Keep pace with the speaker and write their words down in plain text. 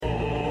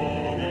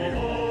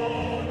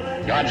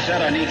God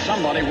said, I need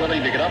somebody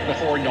willing to get up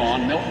before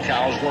dawn, milk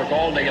cows, work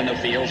all day in the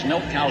fields,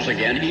 milk cows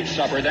again, eat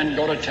supper, then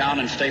go to town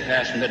and stay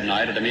past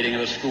midnight at a meeting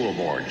of the school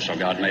board. So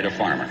God made a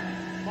farmer.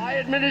 My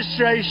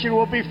administration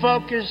will be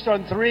focused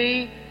on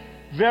three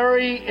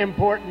very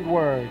important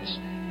words: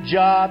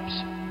 jobs,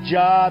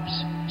 jobs,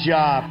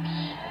 jobs.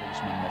 A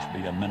policeman must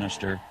be a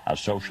minister, a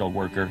social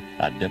worker,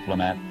 a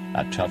diplomat,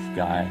 a tough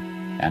guy,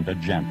 and a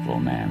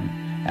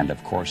gentleman. And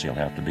of course he'll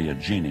have to be a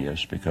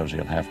genius because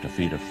he'll have to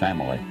feed a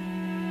family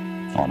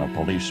on a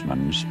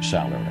policeman's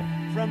salary.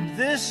 From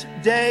this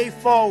day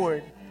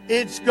forward,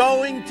 it's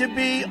going to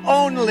be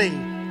only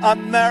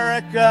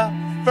America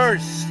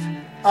first.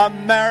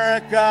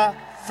 America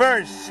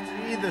first.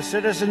 We, the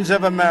citizens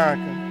of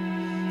America,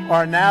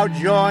 are now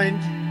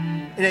joined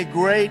in a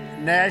great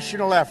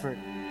national effort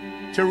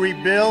to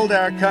rebuild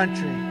our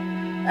country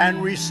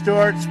and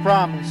restore its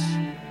promise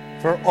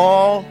for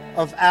all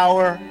of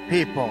our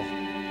people.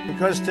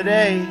 Because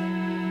today,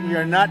 we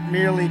are not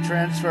merely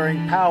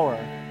transferring power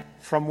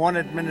from one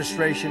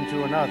administration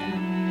to another,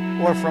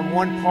 or from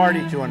one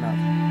party to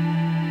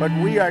another, but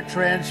we are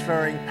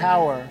transferring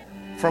power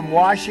from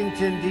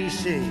Washington,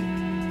 D.C.,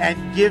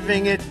 and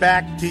giving it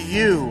back to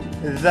you,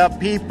 the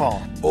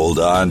people. Hold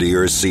on to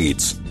your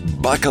seats.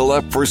 Buckle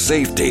up for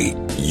safety.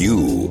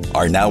 You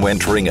are now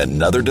entering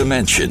another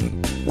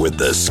dimension with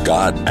the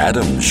Scott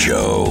Adams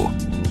Show.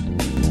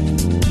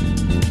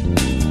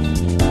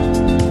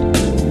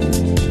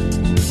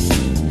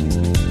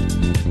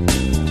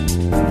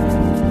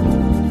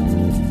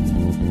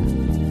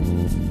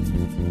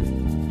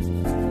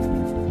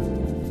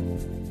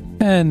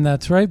 And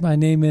that's right. My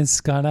name is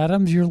Scott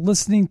Adams. You're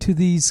listening to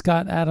the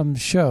Scott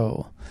Adams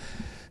Show.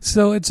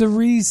 So it's a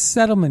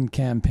resettlement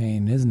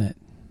campaign, isn't it?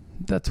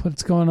 That's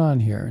what's going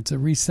on here. It's a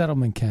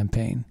resettlement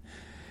campaign.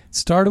 It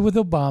started with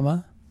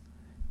Obama,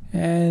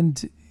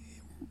 and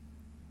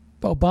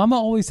Obama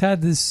always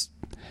had this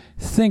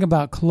thing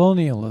about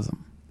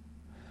colonialism,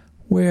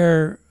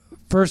 where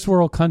first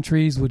world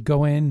countries would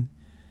go in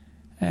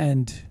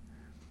and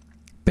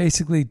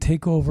basically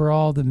take over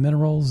all the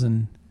minerals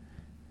and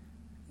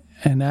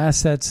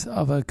assets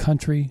of a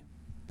country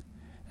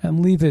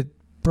and leave it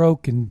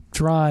broke and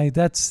dry.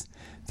 That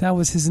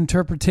was his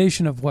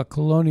interpretation of what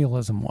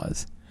colonialism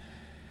was.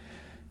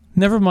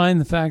 Never mind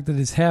the fact that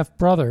his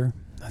half-brother,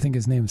 I think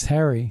his name's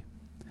Harry,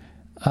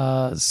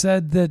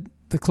 said that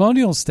the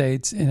colonial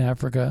states in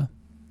Africa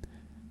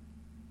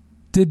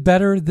did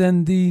better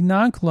than the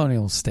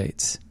non-colonial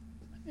states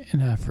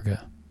in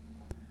Africa.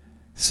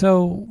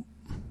 So,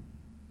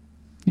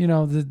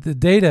 the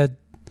data,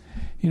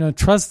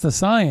 trust the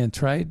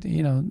science, right?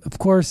 Of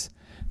course,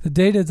 the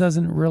data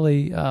doesn't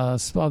really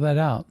spell that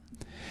out.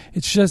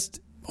 It's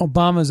just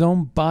Obama's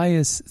own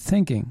biased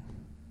thinking.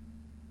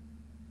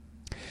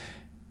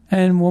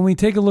 And when we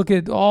take a look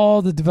at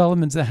all the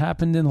developments that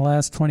happened in the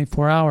last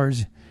 24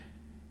 hours,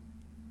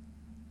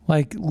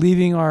 like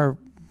leaving our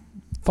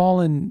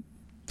fallen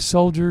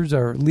soldiers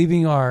or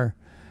leaving our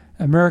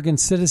American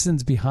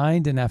citizens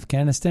behind in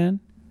Afghanistan.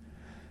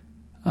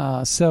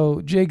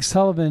 So Jake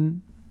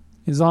Sullivan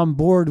is on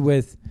board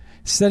with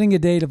setting a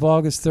date of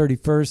August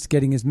 31st,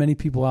 getting as many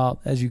people out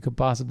as you could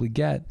possibly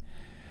get.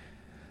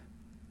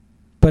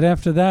 But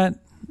after that,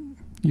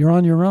 you're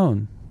on your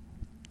own.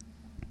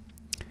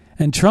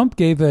 And Trump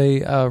gave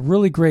a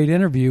really great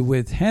interview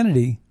with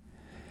Hannity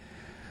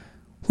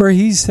where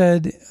he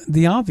said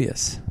the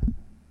obvious.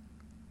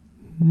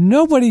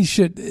 Nobody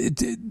should...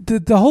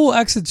 The whole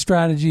exit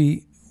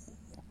strategy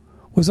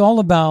was all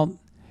about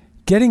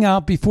getting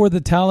out before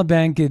the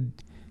Taliban could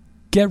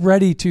get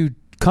ready to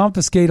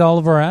confiscate all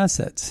of our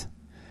assets,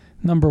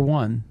 number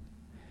one.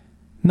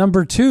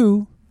 Number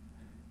two,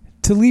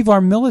 to leave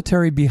our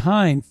military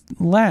behind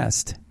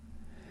last,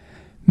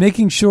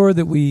 making sure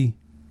that we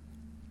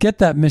get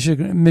that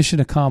mission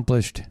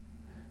accomplished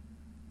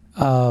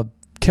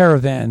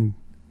caravan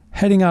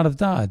heading out of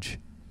Dodge.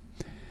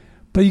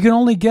 But you can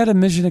only get a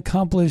mission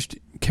accomplished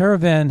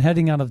caravan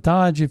heading out of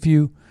Dodge if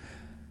you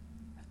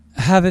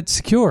have it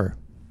secure,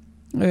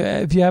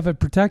 if you have it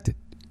protected.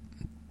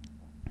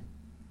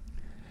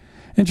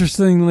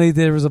 Interestingly,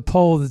 there was a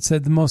poll that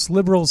said the most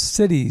liberal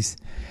cities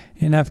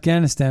in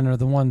Afghanistan are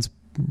the ones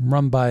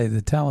run by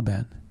the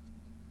Taliban.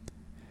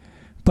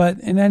 But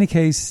in any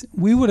case,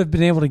 we would have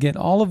been able to get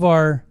all of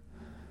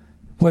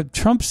what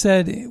Trump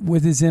said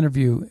with his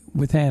interview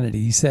with Hannity.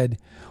 He said,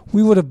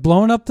 we would have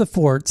blown up the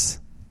forts.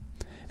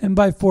 And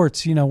by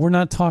forts, we're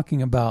not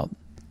talking about,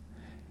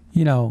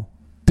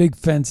 big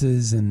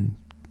fences and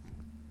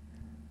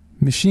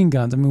machine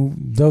guns. I mean,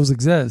 those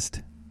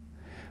exist.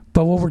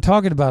 But what we're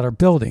talking about are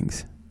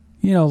buildings,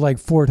 like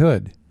Fort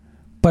Hood,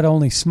 but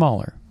only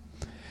smaller.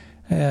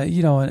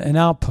 An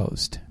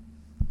outpost,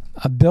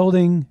 a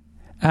building,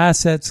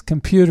 assets,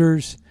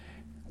 computers,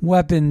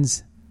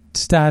 weapons,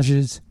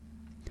 stashes.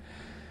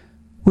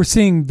 We're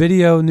seeing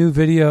new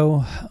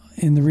video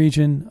in the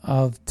region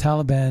of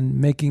Taliban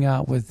making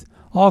out with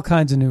all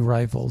kinds of new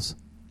rifles,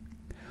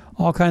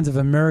 all kinds of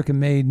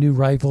American-made new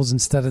rifles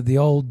instead of the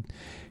old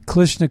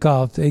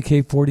Kalashnikov,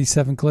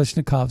 AK-47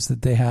 Kalashnikovs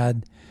that they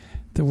had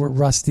that were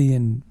rusty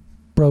and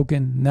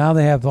broken. Now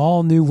they have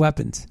all new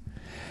weapons.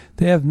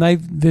 They have night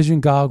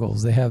vision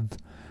goggles. They have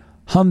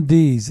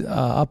Humvees,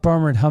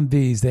 up-armored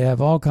Humvees. They have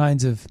all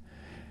kinds of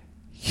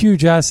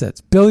huge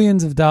assets,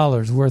 billions of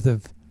dollars worth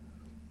of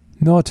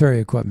military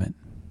equipment.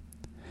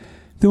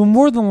 They will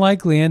more than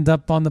likely end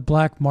up on the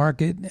black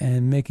market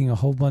and making a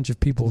whole bunch of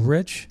people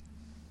rich,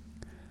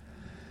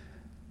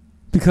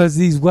 because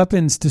these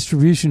weapons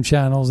distribution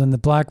channels in the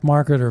black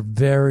market are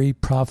very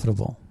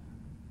profitable.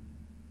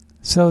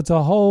 So it's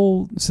a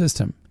whole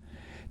system.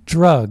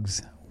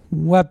 Drugs,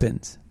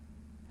 weapons.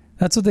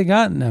 That's what they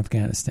got in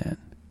Afghanistan.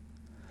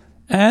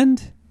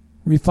 And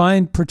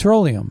refined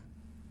petroleum.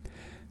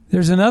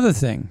 There's another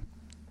thing.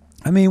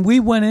 I mean,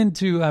 we went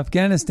into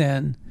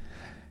Afghanistan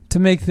to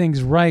make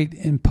things right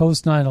in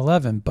post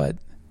 9/11, but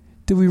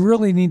do we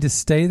really need to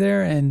stay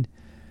there? And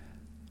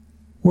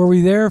were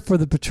we there for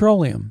the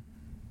petroleum?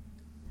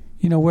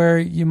 You know, where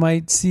you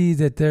might see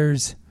that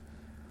there's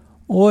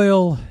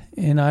oil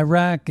in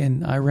Iraq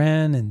and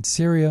Iran and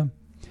Syria.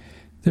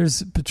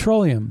 There's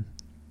petroleum.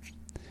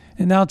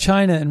 And now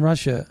China and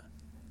Russia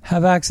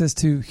have access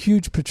to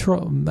huge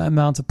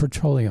amounts of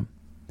petroleum.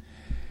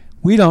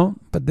 We don't,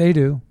 but they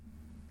do.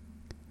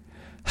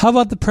 How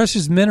about the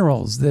precious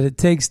minerals that it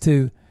takes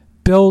to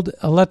build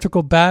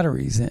electrical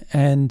batteries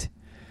and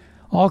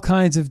all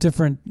kinds of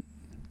different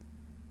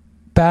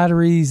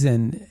batteries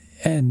and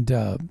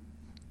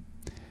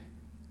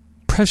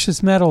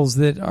precious metals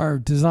that are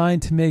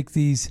designed to make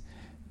these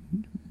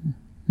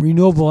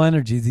renewable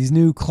energy, these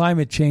new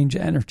climate change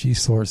energy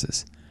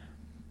sources.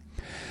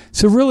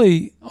 So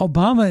really,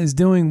 Obama is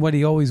doing what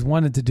he always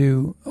wanted to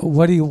do,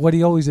 what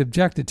he always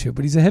objected to,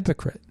 but he's a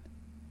hypocrite.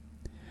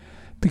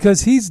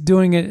 Because he's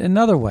doing it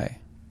another way.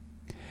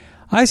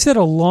 I said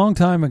a long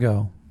time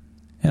ago,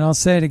 and I'll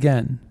say it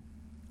again,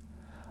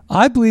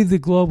 I believe the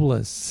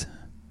globalists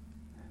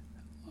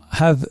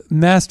have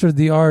mastered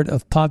the art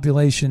of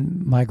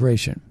population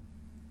migration.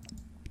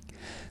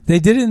 They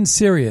did it in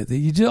Syria.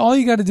 All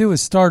you got to do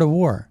is start a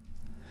war.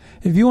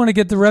 If you want to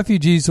get the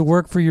refugees to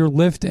work for your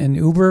Lyft and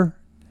Uber,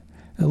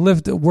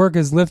 work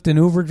as Lyft and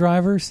Uber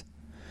drivers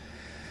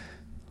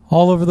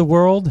all over the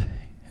world,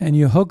 and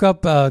you hook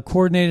up a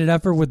coordinated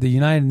effort with the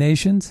United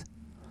Nations,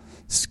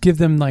 give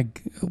them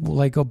like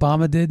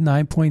Obama did,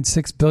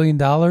 $9.6 billion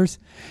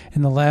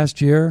in the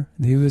last year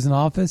that he was in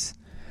office,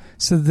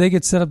 so that they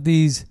could set up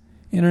these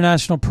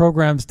international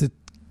programs to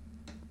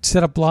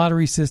set up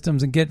lottery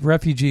systems and get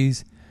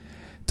refugees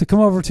to come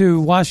over to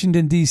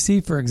Washington,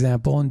 D.C., for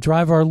example, and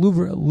drive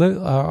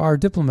our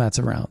diplomats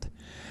around,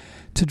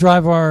 to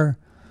drive our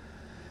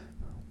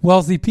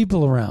wealthy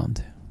people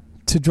around,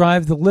 to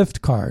drive the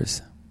Lyft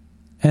cars,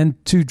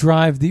 and to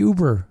drive the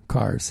Uber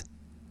cars.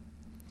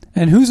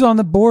 And who's on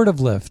the board of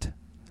Lyft?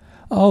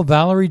 Oh,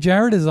 Valerie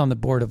Jarrett is on the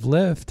board of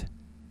Lyft.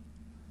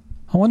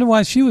 I wonder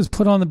why she was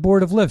put on the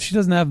board of Lyft. She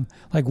doesn't have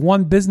like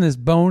one business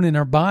bone in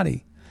her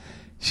body.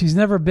 She's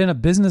never been a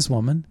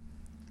businesswoman.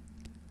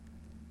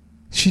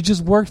 She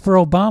just worked for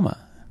Obama,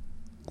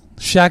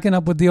 shacking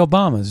up with the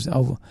Obamas,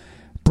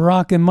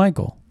 Barack and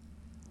Michael,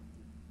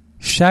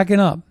 shacking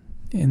up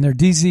in their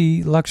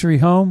DC luxury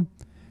home,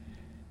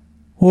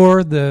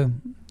 or the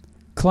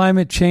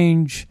climate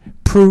change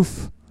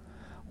proof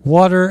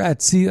water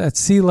at sea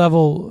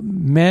level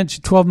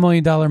 $12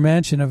 million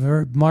mansion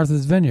of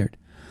Martha's Vineyard.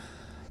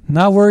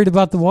 Not worried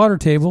about the water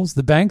tables.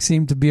 The bank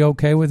seemed to be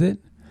okay with it.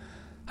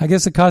 I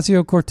guess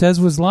Ocasio-Cortez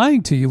was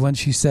lying to you when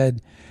she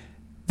said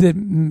that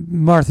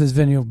Martha's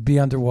Vineyard will be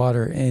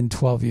underwater in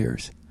 12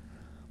 years.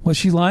 Was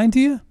she lying to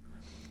you?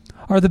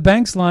 Are the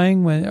banks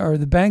lying? Are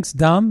the banks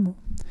dumb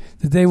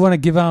that they want to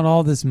give out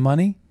all this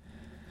money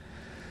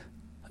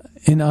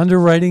in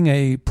underwriting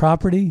a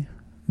property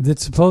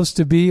that's supposed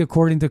to be,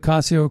 according to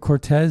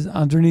Ocasio-Cortez,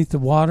 underneath the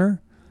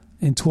water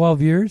in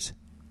 12 years?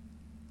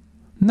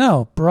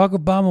 No. Barack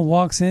Obama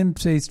walks in,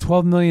 says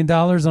 $12 million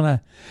on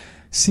a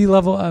sea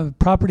level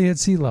property at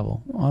sea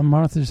level on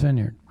Martha's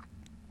Vineyard.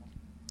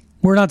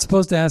 We're not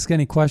supposed to ask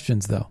any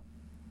questions, though,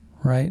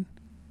 right?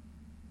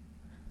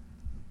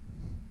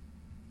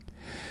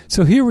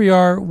 So here we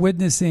are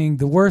witnessing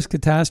the worst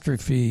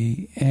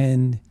catastrophe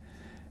and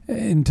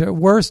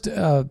worst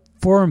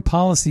foreign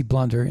policy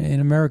blunder in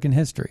American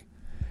history.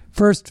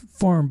 First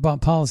foreign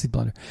policy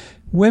blunder.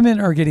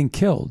 Women are getting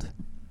killed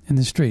in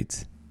the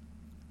streets.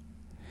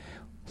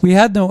 We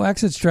had no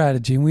exit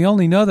strategy, and we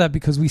only know that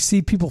because we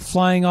see people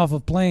flying off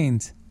of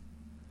planes.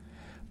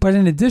 But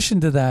in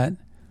addition to that,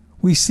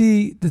 we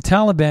see the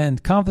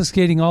Taliban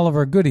confiscating all of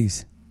our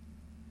goodies.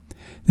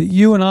 That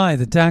you and I,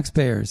 the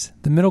taxpayers,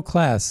 the middle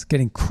class,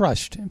 getting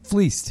crushed and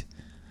fleeced,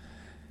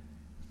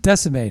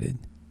 decimated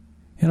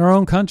in our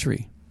own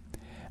country.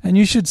 And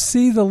you should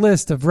see the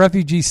list of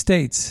refugee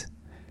states.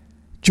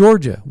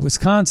 Georgia,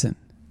 Wisconsin,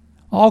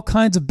 all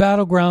kinds of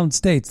battleground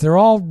states. They're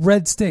all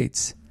red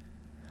states.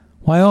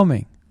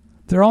 Wyoming,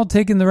 they're all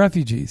taking the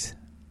refugees.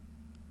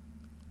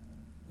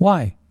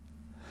 Why?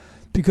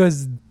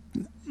 Because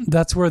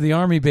that's where the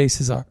army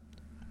bases are.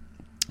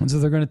 And so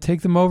they're going to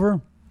take them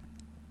over.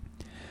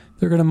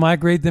 They're going to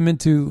migrate them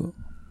into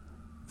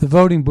the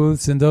voting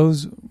booths in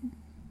those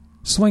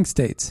swing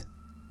states.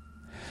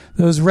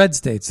 those red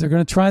states. They're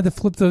going to try to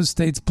flip those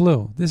states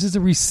blue. This is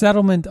a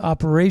resettlement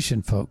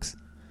operation, folks.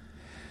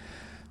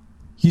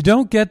 You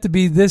don't get to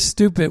be this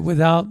stupid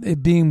without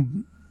it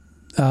being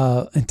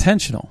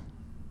intentional.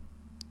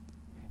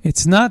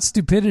 It's not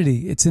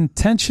stupidity. It's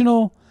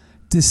intentional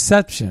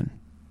deception.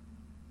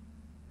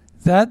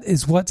 That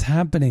is what's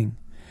happening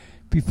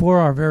before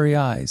our very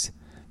eyes.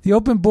 The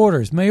open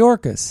borders,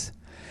 Mayorkas.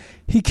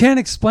 He can't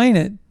explain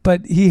it,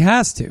 but he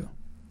has to.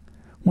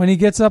 When he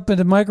gets up in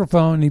the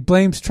microphone, he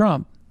blames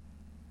Trump.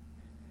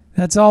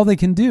 That's all they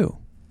can do.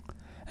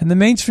 And the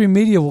mainstream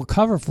media will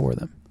cover for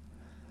them.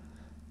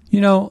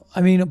 You know,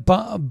 I mean,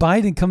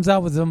 Biden comes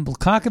out with a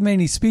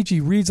cockamamie speech.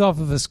 He reads off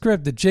of a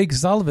script that Jake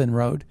Sullivan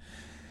wrote.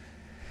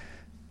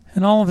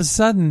 And all of a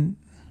sudden,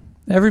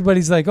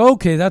 everybody's like,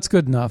 okay, that's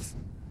good enough.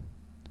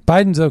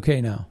 Biden's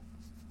okay now.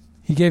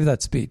 He gave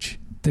that speech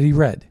that he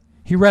read.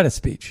 He read a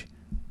speech.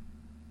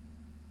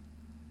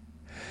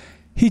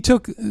 He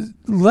took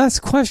less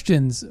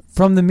questions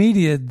from the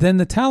media than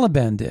the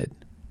Taliban did.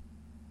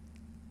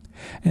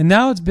 And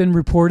now it's been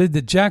reported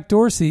that Jack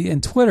Dorsey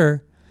and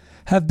Twitter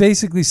have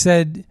basically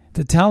said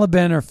the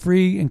Taliban are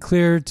free and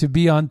clear to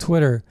be on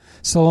Twitter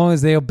so long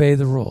as they obey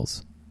the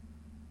rules.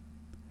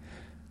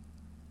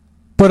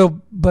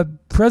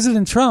 But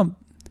President Trump,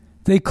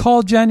 they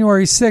called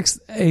January 6th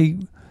a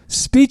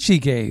speech he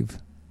gave.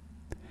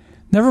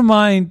 Never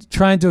mind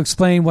trying to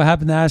explain what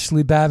happened to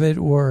Ashley Babbitt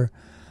or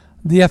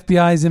the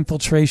FBI's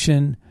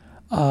infiltration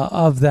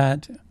of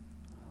that,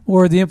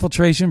 or the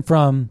infiltration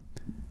from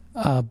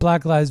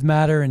Black Lives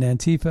Matter and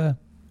Antifa.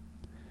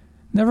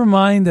 Never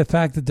mind the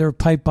fact that there were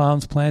pipe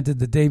bombs planted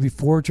the day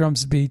before Trump's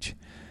speech.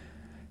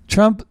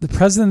 Trump, the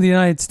President of the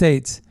United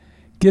States,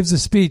 gives a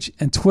speech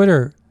and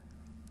Twitter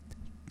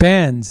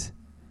bans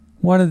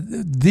one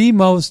of the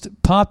most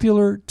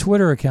popular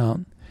Twitter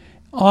account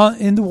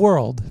in the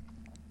world,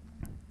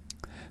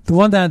 the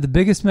one that had the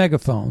biggest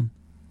megaphone,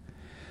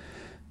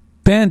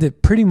 banned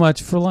it pretty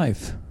much for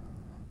life.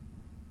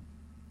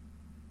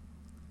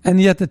 And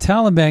yet the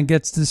Taliban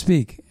gets to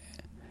speak.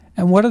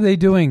 And what are they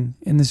doing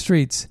in the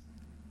streets?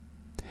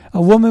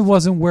 A woman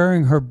wasn't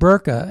wearing her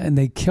burqa and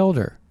they killed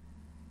her.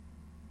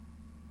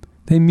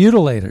 They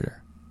mutilated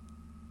her.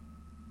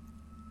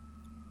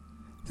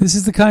 This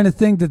is the kind of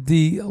thing that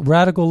the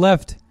radical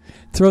left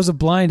throws a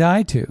blind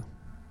eye to.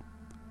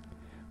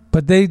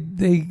 But they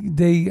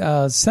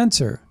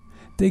censor.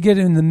 They get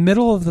in the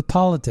middle of the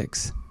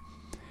politics.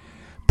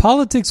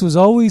 Politics was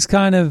always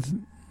kind of,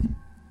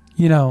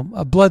 you know,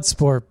 a blood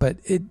sport, but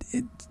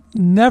it's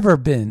never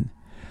been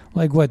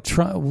like what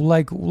Trump,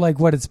 like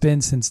what it's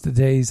been since the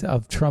days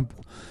of Trump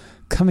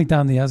coming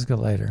down the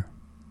escalator.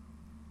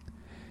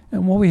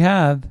 And what we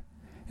have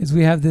is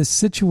we have this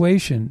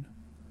situation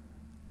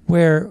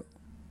where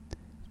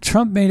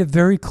Trump made it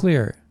very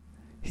clear.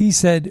 He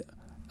said,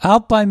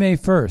 out by May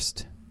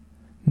 1st,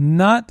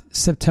 not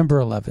September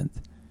 11th.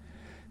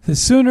 The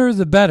sooner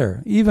the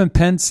better. Even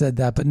Pence said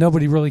that, but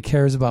nobody really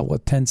cares about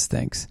what Pence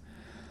thinks.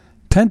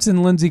 Pence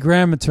and Lindsey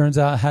Graham, it turns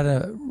out, had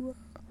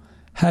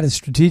a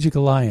strategic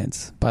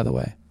alliance, by the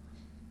way.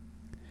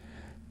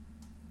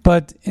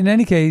 But in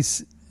any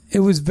case,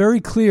 it was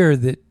very clear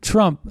that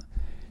Trump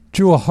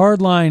drew a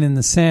hard line in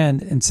the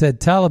sand and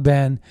said,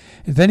 Taliban,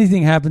 if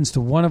anything happens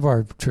to one of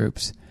our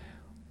troops,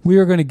 we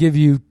are going to give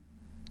you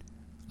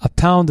a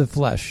pound of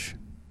flesh.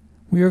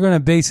 We are going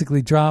to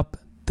basically drop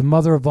the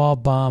mother of all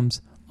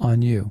bombs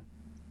on you.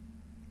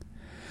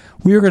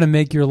 We are going to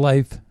make your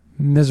life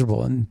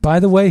miserable. And by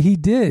the way, he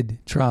did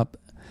drop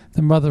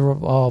the mother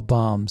of all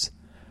bombs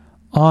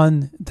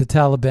on the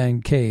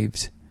Taliban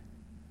caves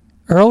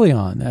early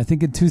on, I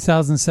think in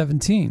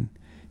 2017,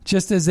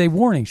 just as a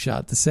warning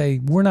shot to say,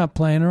 we're not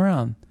playing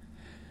around.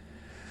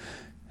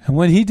 And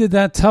when he did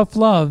that tough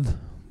love,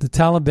 the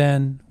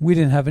Taliban, we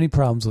didn't have any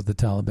problems with the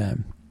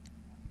Taliban.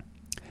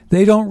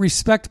 They don't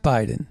respect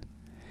Biden.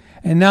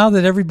 And now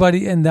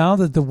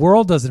that the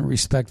world doesn't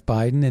respect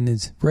Biden and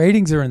his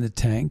ratings are in the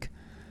tank,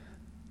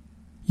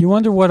 you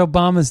wonder what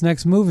Obama's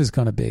next move is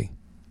going to be.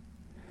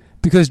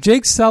 Because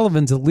Jake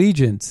Sullivan's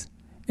allegiance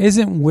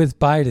isn't with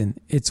Biden,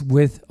 it's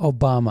with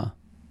Obama.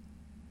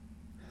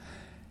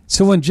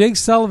 So when Jake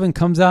Sullivan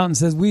comes out and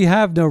says, we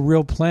have no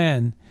real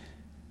plan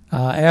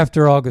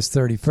after August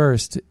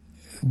 31st,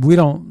 we're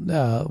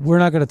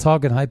not going to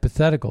talk in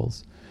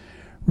hypotheticals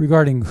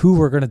regarding who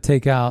we're going to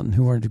take out and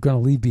who we're going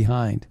to leave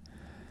behind.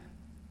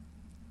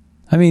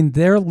 I mean,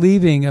 they're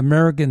leaving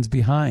Americans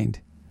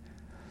behind.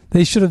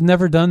 They should have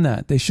never done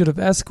that. They should have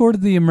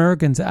escorted the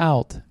Americans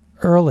out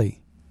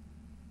early.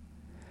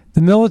 The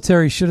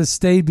military should have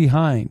stayed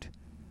behind.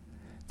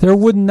 There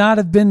would not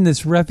have been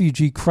this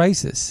refugee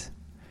crisis.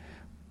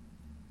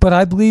 But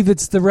I believe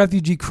it's the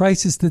refugee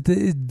crisis that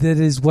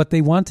is what they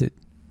wanted.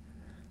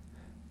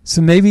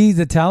 So maybe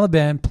the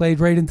Taliban played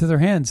right into their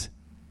hands.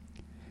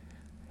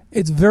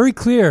 It's very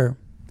clear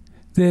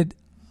that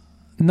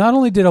not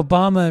only did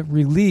Obama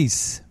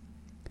release,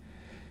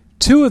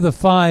 2 of the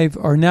 5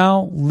 are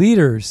now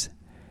leaders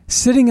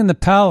sitting in the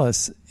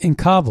palace in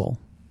Kabul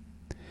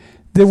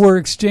that were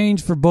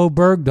exchanged for Bo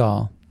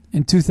Bergdahl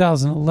in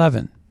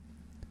 2011.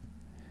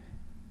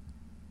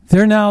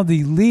 They're now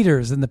the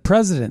leaders and the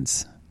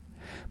presidents.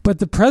 But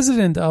the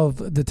president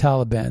of the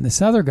Taliban,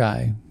 this other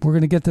guy, we're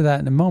going to get to that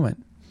in a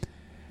moment,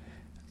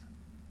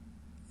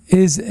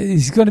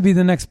 he's going to be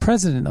the next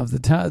president of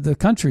the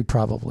country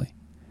probably.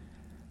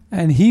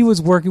 And he was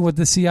working with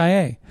the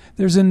CIA.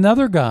 There's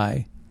another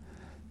guy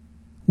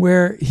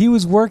where he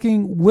was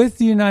working with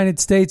the United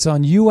States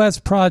on U.S.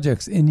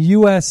 projects in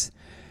U.S.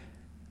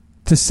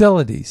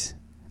 facilities.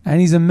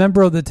 And he's a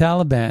member of the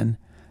Taliban.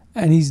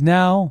 And he's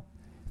now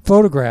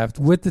photographed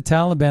with the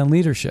Taliban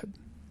leadership.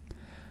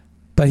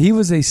 But he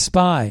was a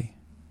spy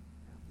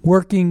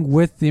working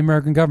with the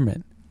American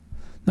government.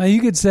 Now,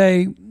 you could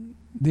say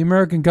the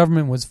American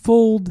government was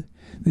fooled.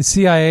 The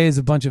CIA is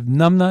a bunch of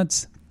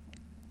numbnuts.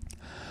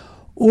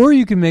 Or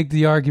you can make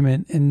the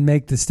argument and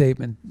make the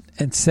statement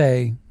and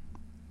say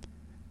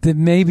that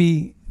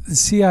maybe the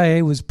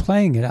CIA was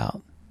playing it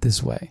out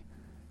this way.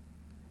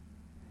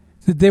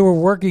 That they were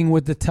working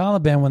with the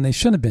Taliban when they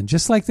shouldn't have been,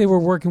 just like they were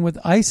working with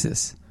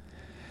ISIS.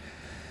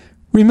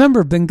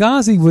 Remember,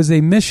 Benghazi was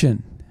a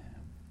mission.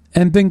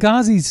 And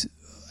Benghazi's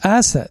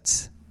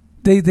assets,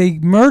 they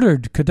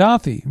murdered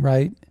Gaddafi,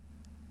 right?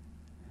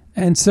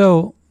 And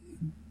so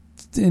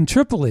in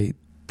Tripoli,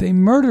 they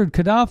murdered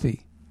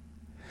Gaddafi.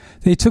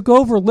 They took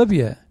over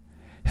Libya.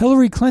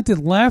 Hillary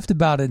Clinton laughed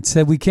about it and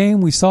said, we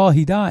came, we saw,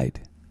 he died.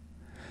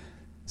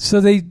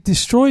 So they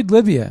destroyed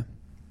Libya.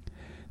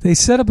 They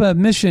set up a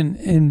mission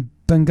in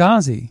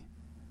Benghazi.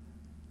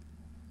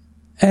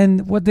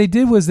 And what they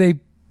did was they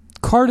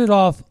carted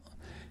off,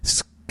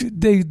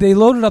 they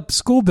loaded up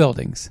school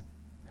buildings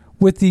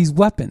with these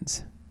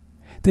weapons.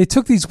 They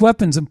took these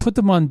weapons and put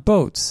them on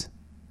boats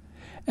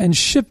and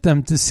shipped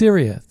them to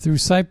Syria through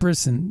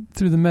Cyprus and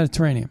through the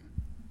Mediterranean.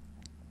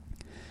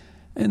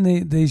 And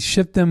they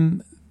shipped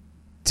them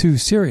to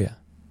Syria.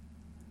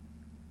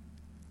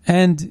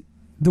 And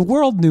the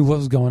world knew what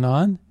was going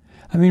on.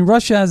 I mean,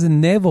 Russia has a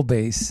naval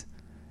base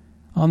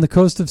on the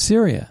coast of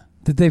Syria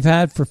that they've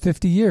had for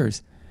 50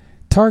 years.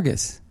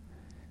 Targus.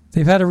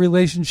 They've had a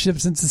relationship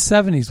since the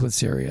 70s with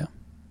Syria.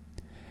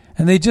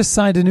 And they just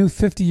signed a new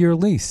 50-year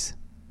lease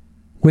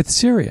with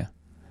Syria.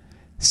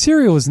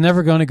 Syria was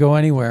never going to go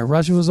anywhere.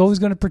 Russia was always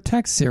going to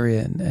protect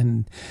Syria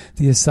and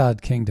the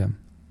Assad kingdom.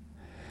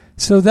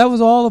 So that was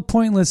all a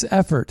pointless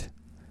effort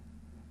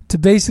to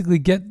basically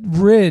get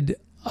rid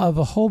of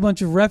a whole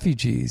bunch of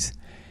refugees,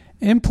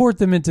 import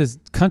them into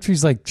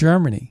countries like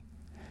Germany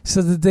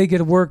so that they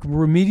could work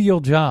remedial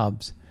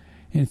jobs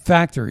in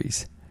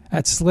factories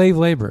at slave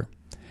labor.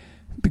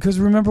 Because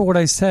remember what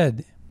I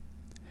said,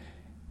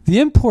 the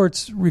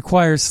imports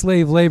require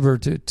slave labor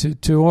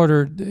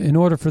in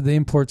order for the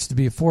imports to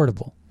be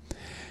affordable.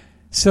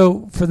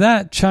 So for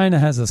that, China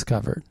has us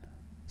covered.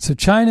 So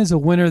China's a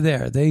winner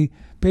there. They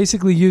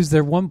basically use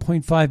their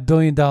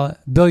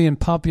 1.5 billion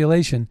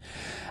population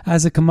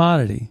as a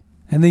commodity.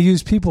 And they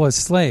use people as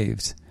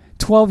slaves.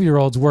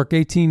 12-year-olds work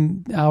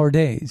 18-hour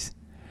days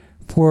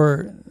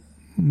for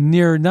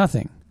near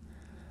nothing.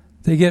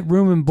 They get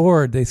room and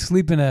board. They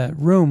sleep in a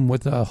room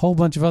with a whole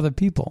bunch of other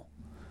people.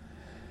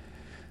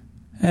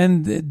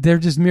 And they're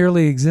just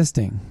merely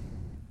existing.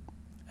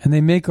 And they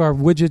make our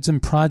widgets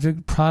and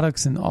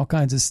products and all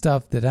kinds of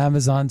stuff that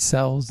Amazon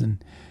sells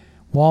and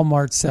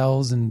Walmart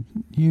sells and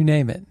you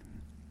name it.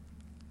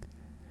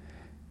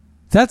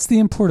 That's the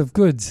import of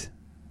goods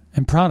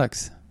and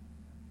products.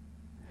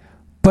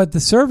 But the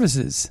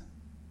services,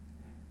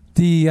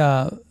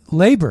 the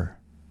labor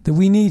that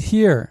we need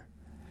here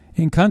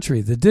in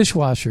country, the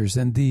dishwashers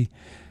and the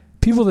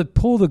people that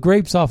pull the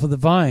grapes off of the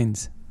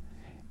vines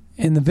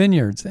in the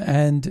vineyards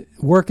and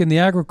work in the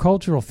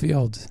agricultural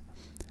fields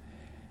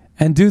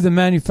and do the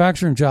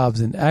manufacturing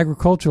jobs in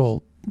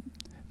agricultural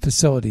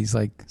facilities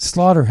like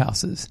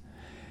slaughterhouses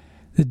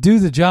that do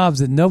the jobs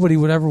that nobody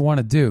would ever want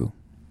to do.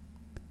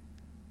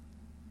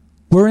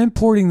 We're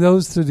importing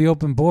those through the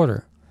open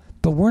border,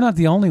 but we're not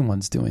the only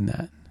ones doing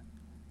that.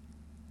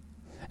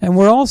 And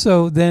we're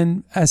also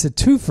then, as a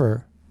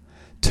twofer,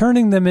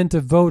 turning them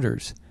into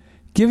voters,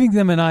 giving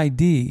them an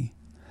ID,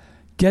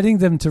 getting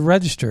them to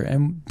register.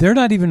 And they're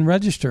not even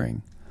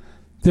registering.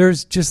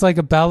 There's just like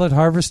a ballot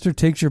harvester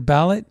takes your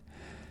ballot.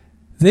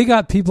 They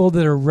got people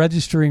that are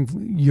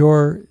registering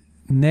your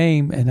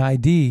name and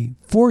ID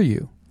for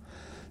you.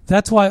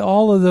 That's why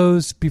all of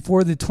those,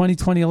 before the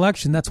 2020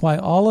 election, that's why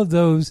all of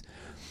those,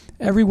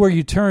 everywhere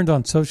you turned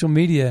on social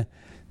media,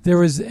 there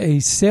was a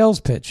sales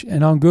pitch.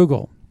 And on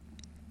Google,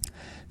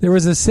 there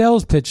was a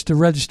sales pitch to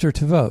register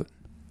to vote.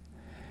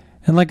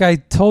 And like I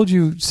told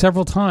you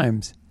several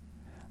times,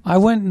 I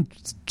went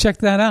and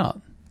checked that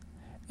out.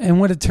 And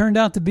what it turned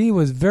out to be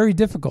was very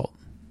difficult.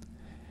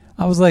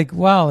 I was like,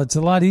 wow, it's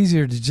a lot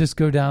easier to just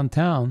go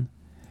downtown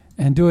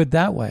and do it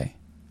that way.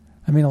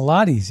 I mean, a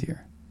lot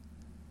easier.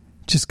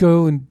 Just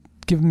go and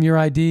give them your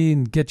ID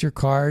and get your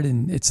card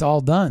and it's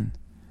all done.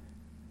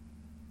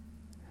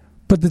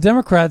 But the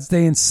Democrats,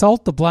 they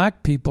insult the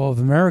black people of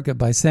America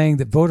by saying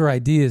that voter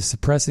ID is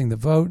suppressing the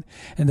vote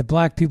and that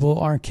black people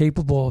aren't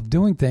capable of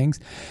doing things.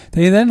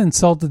 They then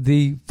insulted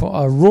the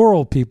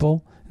rural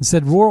people and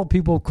said rural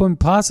people couldn't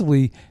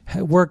possibly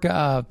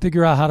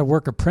figure out how to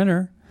work a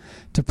printer.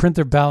 to print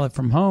their ballot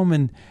from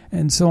home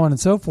and so on and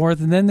so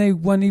forth. And then they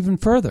went even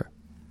further.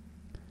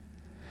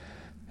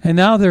 And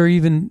now they're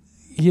even,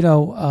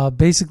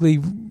 basically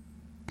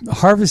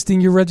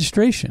harvesting your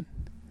registration.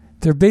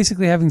 They're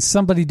basically having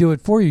somebody do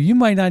it for you. You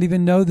might not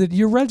even know that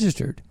you're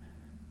registered.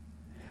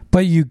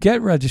 But you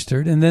get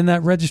registered, and then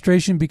that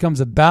registration becomes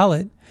a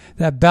ballot.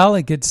 That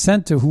ballot gets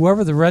sent to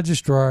whoever the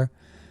registrar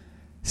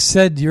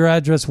said your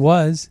address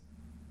was,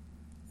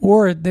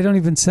 or they don't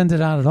even send it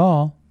out at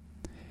all.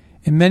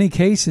 In many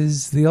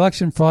cases, the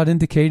election fraud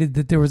indicated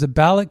that there was a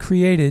ballot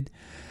created,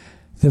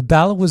 the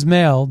ballot was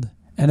mailed,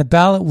 and a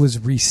ballot was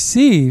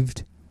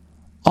received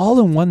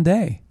all in one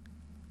day.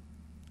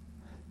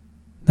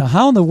 Now,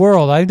 how in the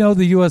world? I know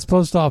the U.S.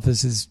 Post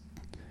Office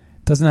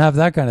doesn't have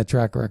that kind of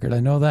track record.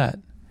 I know that.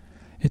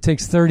 It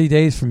takes 30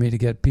 days for me to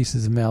get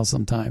pieces of mail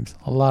sometimes,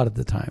 a lot of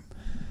the time.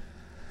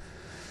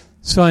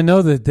 So I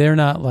know that they're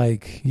not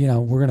like, we're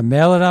going to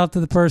mail it out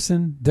to the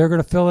person, they're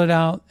going to fill it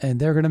out, and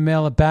they're going to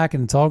mail it back,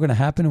 and it's all going to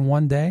happen in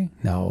one day?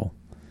 No.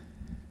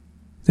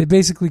 They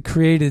basically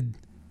created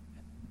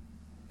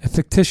a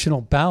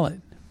fictional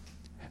ballot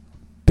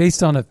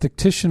based on a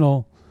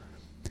fictional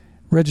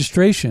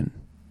registration,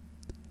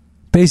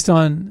 based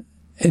on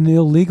an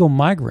illegal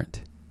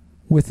migrant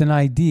with an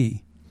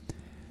ID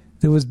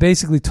that was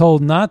basically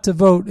told not to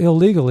vote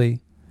illegally,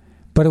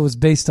 but it was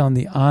based on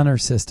the honor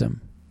system.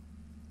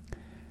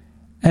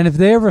 And if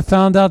they ever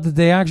found out that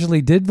they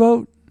actually did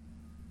vote,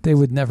 they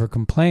would never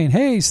complain.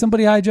 Hey,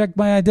 somebody hijacked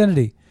my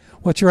identity.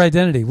 What's your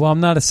identity? Well, I'm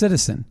not a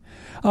citizen.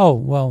 Oh,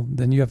 well,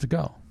 then you have to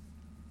go.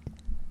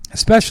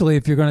 Especially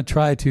if you're going to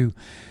try to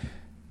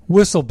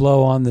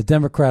whistleblow on the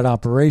Democrat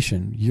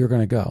operation, you're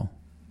going to go.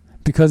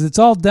 Because it's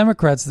all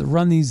Democrats that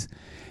run these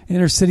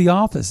inner city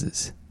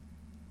offices.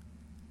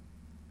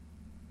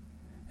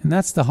 And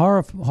that's the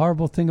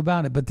horrible thing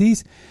about it. But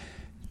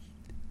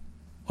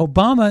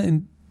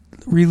Obama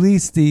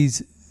released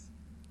these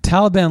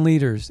Taliban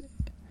leaders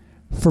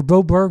for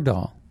Bo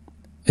Bergdahl,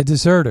 a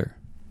deserter.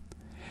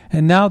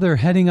 And now they're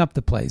heading up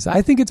the place.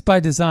 I think it's by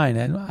design.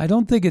 And I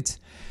don't think it's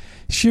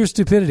sheer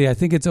stupidity. I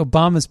think it's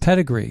Obama's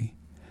pedigree.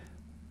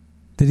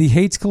 That he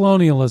hates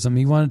colonialism.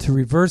 He wanted to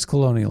reverse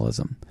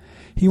colonialism.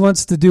 He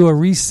wants to do a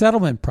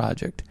resettlement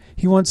project.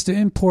 He wants to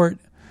import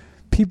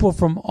people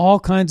from all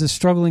kinds of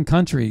struggling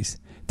countries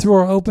through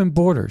our open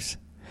borders.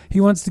 He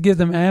wants to give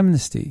them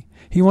amnesty.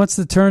 He wants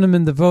to turn them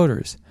into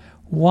voters.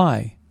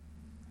 Why?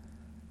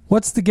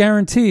 What's the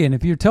guarantee? And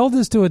if you told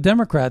this to a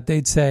Democrat,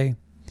 they'd say,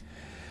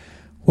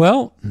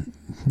 well,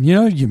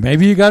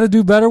 maybe you got to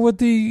do better with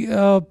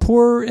the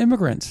poor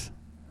immigrants.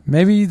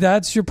 Maybe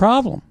that's your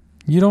problem.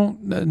 You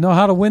don't know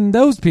how to win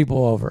those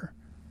people over.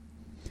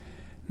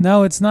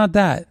 No, it's not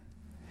that.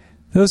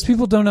 Those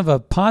people don't have a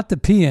pot to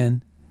pee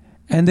in,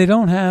 and they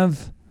don't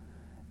have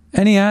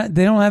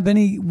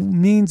any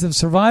means of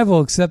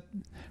survival except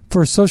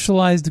for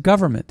socialized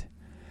government.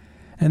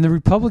 And the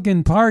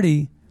Republican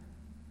Party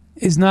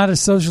is not a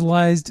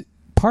socialized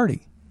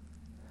party.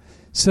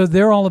 So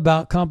they're all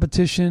about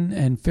competition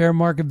and fair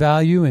market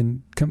value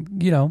and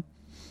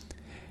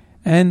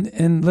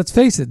let's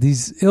face it,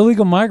 these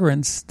illegal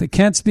migrants that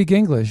can't speak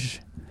English,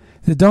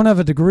 that don't have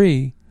a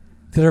degree,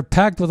 that are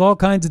packed with all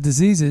kinds of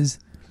diseases,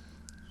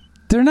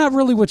 they're not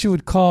really what you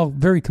would call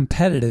very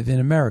competitive in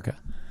America.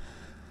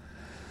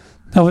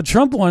 Now, what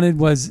Trump wanted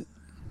was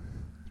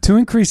to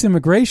increase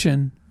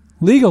immigration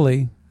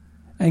legally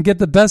and get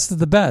the best of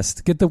the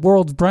best, get the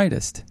world's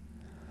brightest.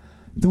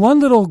 The one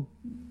little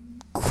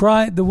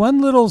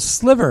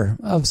sliver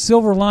of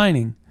silver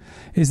lining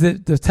is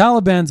that the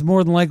Taliban's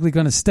more than likely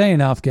going to stay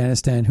in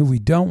Afghanistan, who we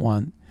don't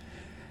want,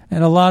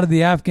 and a lot of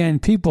the Afghan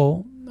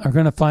people are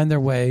going to find their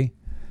way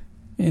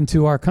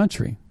into our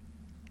country.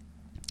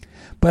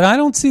 But I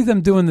don't see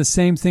them doing the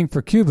same thing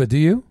for Cuba, do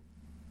you?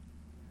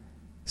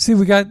 See,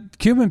 we got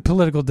Cuban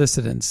political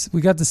dissidents.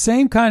 We got the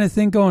same kind of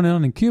thing going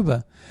on in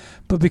Cuba,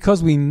 but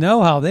because we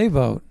know how they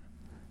vote,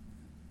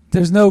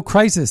 there's no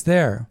crisis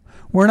there.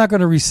 We're not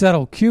going to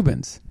resettle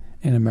Cubans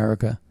in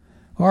America,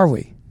 are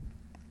we?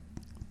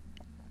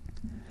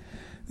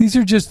 These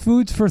are just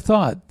foods for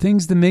thought,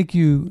 things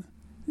to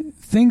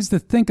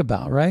think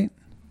about, right?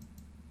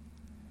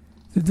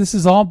 This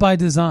is all by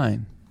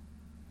design.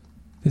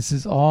 This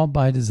is all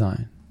by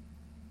design.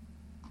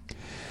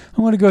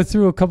 I want to go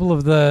through a couple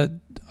of the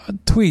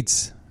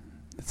tweets,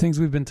 the things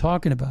we've been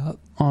talking about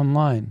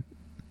online.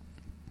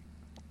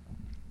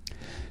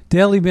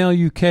 Daily Mail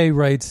UK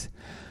writes,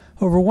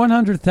 over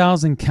 100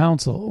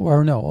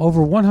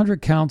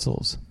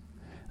 councils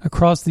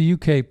across the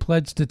UK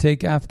pledged to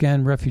take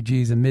Afghan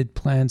refugees amid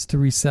plans to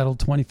resettle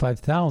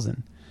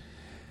 25,000.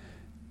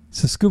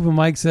 So Scuba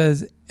Mike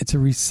says it's a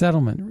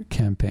resettlement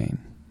campaign.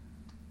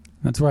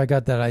 That's where I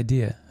got that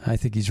idea. I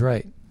think he's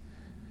right.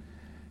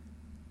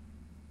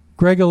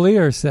 Greg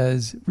O'Lear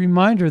says,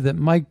 reminder that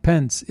Mike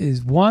Pence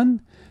is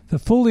 1, the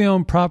fully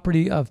owned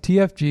property of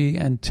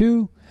TFG, and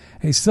 2,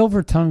 a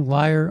silver-tongued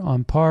liar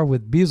on par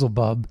with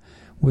Beelzebub,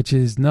 which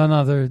is none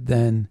other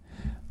than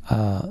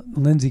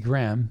Lindsey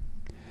Graham.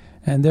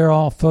 And they're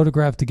all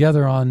photographed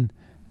together on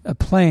a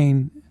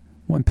plane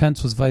when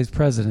Pence was vice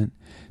president.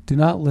 Do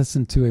not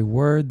listen to a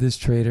word this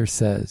traitor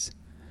says.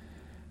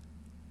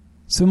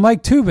 So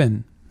Mike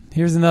Tubin,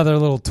 here's another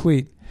little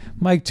tweet.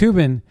 Mike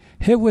Tubin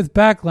hit with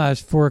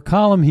backlash for a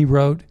column he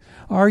wrote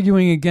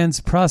arguing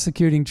against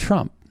prosecuting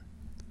Trump.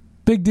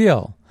 Big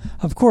deal.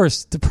 Of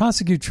course, to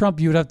prosecute Trump,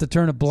 you would have to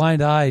turn a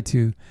blind eye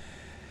to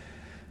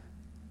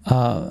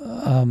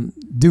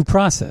due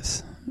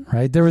process,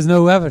 right? There was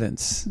no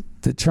evidence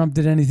that Trump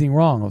did anything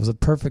wrong. It was a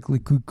perfectly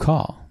good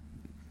call.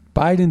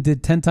 Biden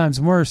did 10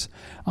 times worse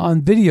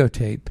on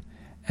videotape,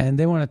 and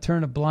they want to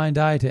turn a blind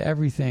eye to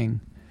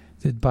everything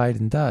that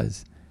Biden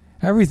does.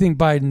 Everything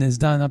Biden has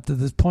done up to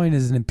this point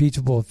is an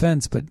impeachable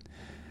offense, but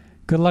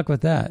good luck with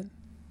that.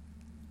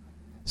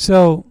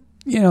 So,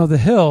 the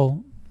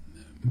Hill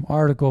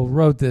article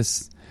wrote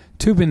this.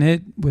 Tubin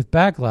hit with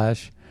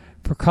backlash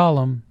for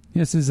column.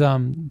 This is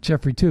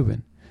Jeffrey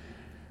Tubin.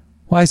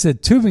 Well, I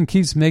said, Tubin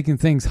keeps making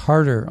things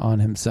harder on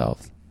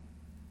himself.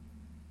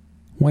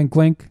 Wink,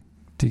 wink.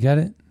 Do you get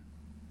it?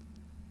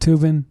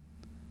 Tubin,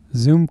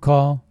 Zoom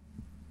call,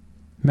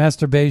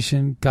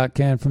 masturbation, got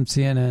canned from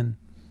CNN.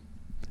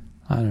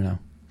 I don't know.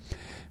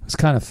 It was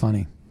kind of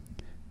funny.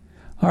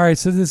 All right,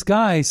 so this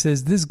guy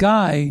says,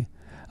 Farishta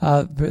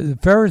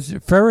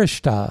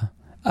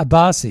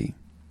Abbasi.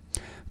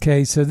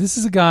 Okay, so this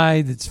is a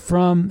guy that's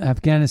from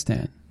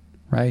Afghanistan,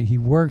 right? He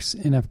works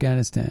in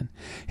Afghanistan.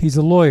 He's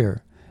a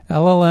lawyer,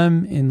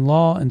 LLM in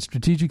law and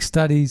strategic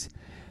studies,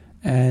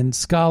 and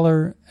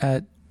scholar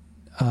at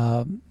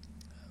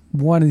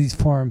one of these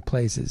foreign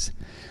places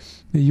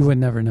that you would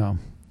never know.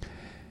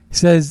 He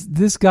says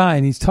this guy,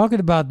 and he's talking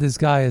about this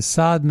guy,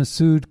 Assad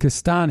Masood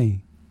Kastani,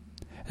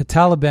 a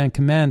Taliban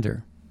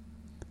commander.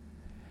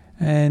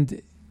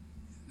 And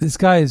this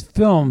guy is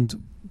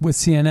filmed with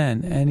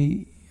CNN,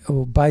 and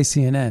by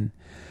CNN. And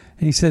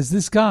he says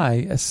this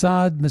guy,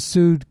 Assad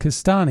Masood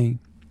Kastani,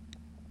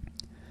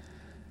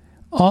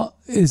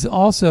 is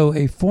also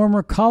a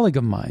former colleague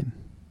of mine.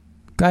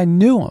 Guy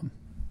knew him.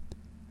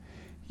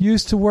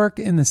 Used to work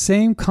in the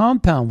same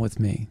compound with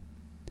me,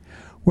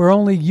 where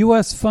only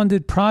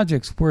U.S.-funded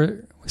projects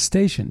were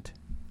stationed.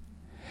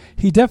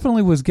 He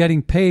definitely was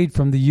getting paid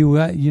from the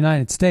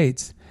United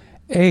States,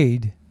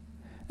 aid,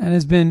 and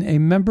has been a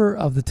member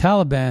of the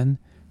Taliban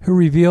who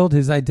revealed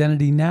his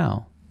identity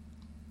now.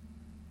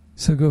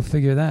 So go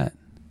figure that.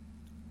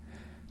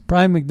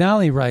 Brian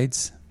McNally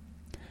writes,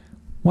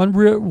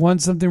 one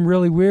something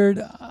really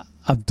weird,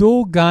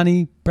 Abdul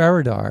Ghani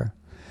Baradar,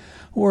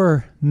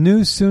 or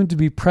new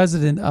soon-to-be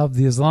president of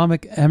the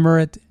Islamic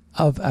Emirate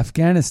of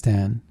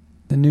Afghanistan,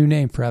 the new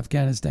name for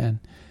Afghanistan,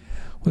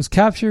 was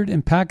captured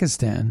in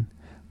Pakistan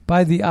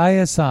by the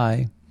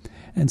ISI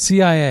and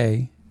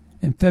CIA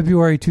in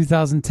February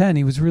 2010.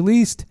 He was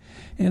released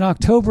in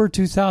October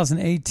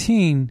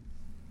 2018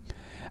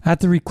 at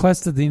the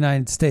request of the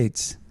United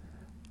States.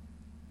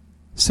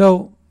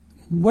 So,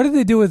 what did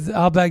they do with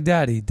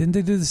al-Baghdadi? Didn't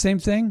they do the same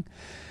thing?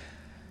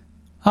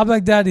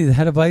 Al-Baghdadi, the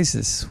head of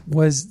ISIS,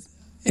 was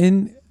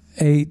in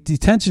a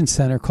detention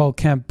center called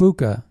Camp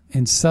Bucca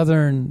in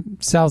central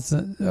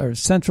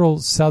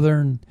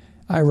southern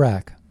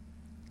Iraq.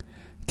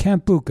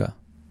 Camp Bucca.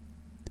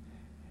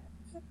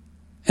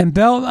 And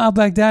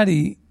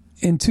al-Baghdadi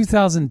in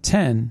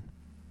 2010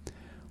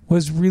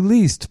 was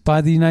released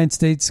by the United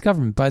States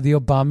government, by the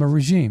Obama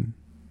regime.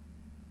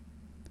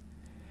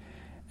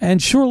 And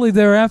shortly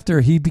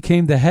thereafter, he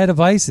became the head of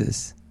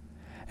ISIS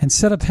and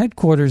set up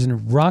headquarters in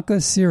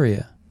Raqqa,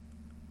 Syria.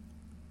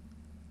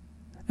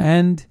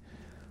 And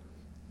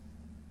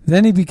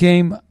then he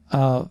became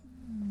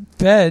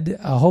fed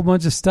a whole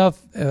bunch of stuff,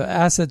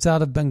 assets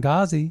out of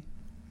Benghazi.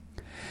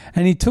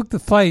 And he took the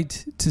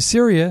fight to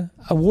Syria,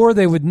 a war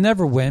they would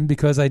never win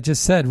because I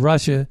just said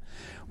Russia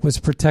was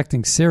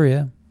protecting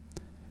Syria.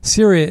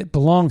 Syria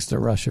belongs to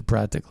Russia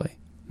practically.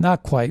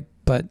 Not quite,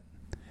 but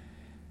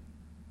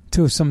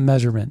to some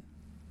measurement.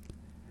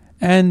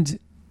 And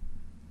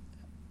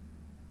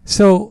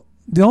so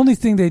the only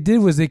thing they did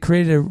was they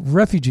created a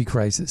refugee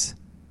crisis,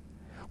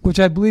 which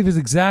I believe is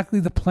exactly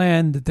the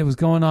plan that was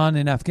going on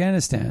in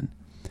Afghanistan.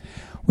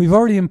 We've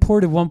already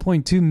imported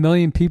 1.2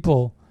 million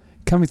people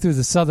coming through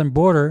the southern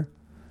border.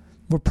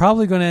 We're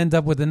probably going to end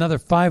up with another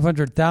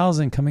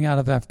 500,000 coming out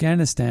of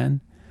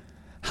Afghanistan.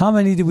 How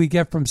many did we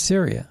get from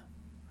Syria?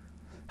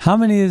 How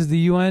many is the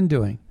UN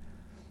doing?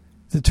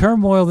 The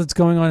turmoil that's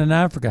going on in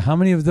Africa, how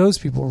many of those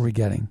people are we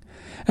getting?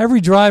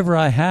 Every driver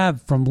I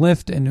have from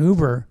Lyft and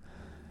Uber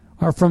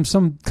are from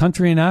some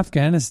country in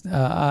Afghanistan,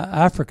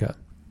 Africa,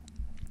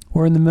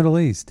 or in the Middle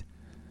East.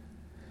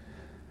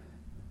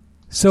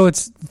 So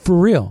it's for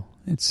real.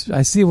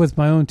 I see it with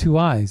my own two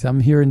eyes.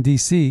 I'm here in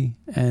D.C.,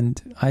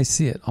 and I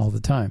see it all the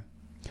time.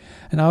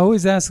 And I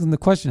always ask them the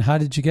question, how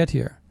did you get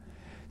here?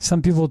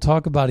 Some people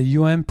talk about a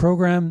UN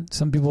program.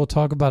 Some people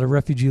talk about a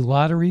refugee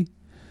lottery.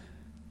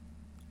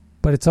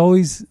 But it's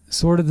always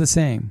sort of the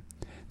same.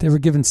 They were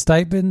given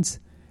stipends,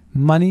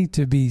 money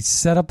to be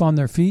set up on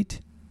their feet.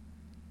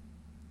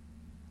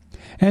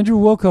 Andrew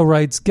Wilco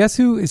writes, guess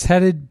who is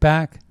headed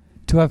back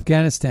to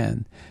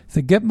Afghanistan?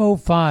 The Gitmo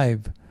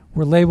 5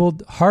 were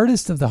labeled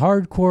hardest of the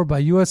hardcore by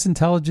U.S.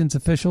 intelligence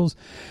officials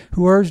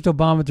who urged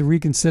Obama to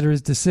reconsider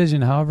his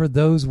decision. However,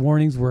 those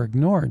warnings were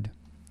ignored.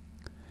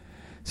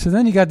 So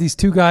then you got these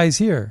two guys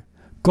here.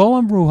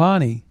 Gholam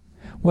Rouhani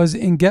was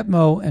in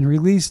Gitmo and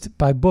released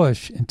by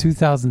Bush in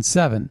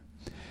 2007.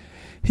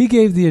 He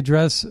gave the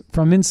address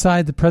from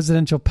inside the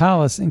presidential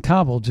palace in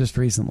Kabul just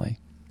recently.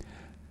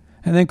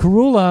 And then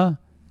Karula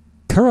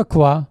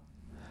Karakwa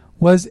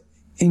was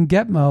in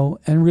Gitmo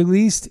and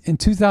released in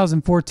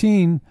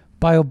 2014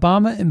 by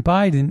Obama and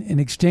Biden in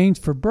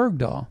exchange for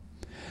Bergdahl,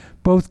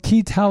 both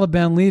key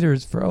Taliban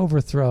leaders for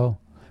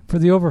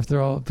the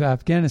overthrow of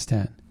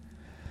Afghanistan.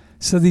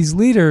 So these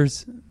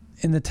leaders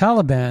in the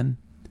Taliban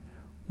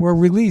were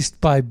released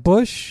by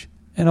Bush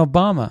and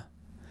Obama.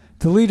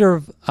 The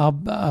leader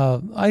of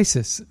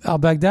ISIS,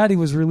 al-Baghdadi,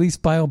 was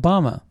released by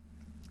Obama.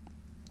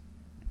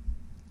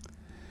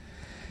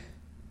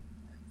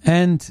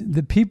 And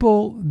the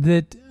people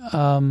that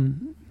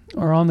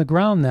are on the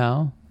ground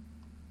now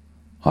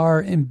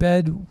are in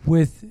bed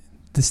with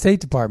the State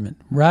Department,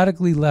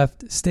 radically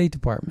left State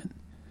Department,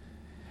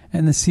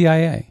 and the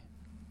CIA.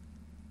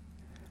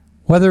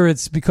 Whether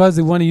it's because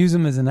they want to use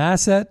them as an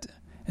asset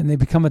and they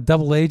become a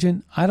double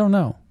agent, I don't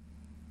know.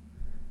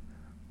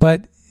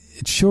 But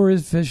it sure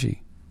is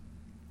fishy.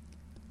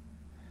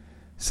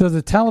 So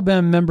the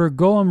Taliban member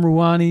Gholam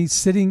Rouhani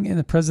sitting in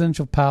the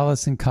presidential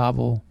palace in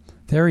Kabul.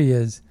 There he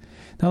is.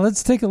 Now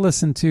let's take a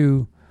listen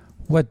to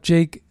what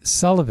Jake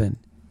Sullivan,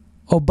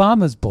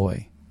 Obama's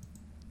boy.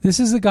 This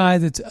is a guy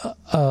that's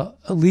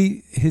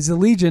his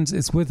allegiance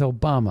is with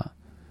Obama.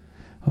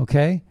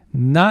 Okay?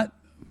 Not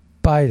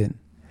Biden.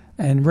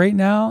 And right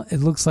now,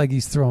 it looks like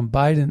he's throwing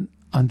Biden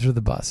under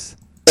the bus.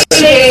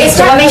 Its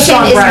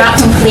mission is not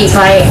complete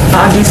by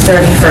August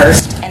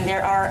 31st, and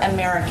there are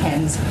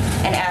Americans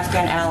and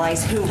Afghan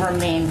allies who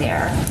remain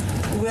there.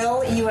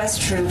 Will U.S.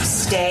 troops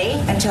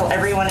stay until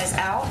everyone is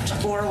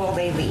out, or will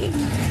they leave?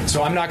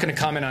 So I'm not going to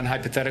comment on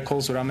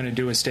hypotheticals. What I'm going to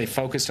do is stay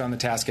focused on the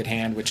task at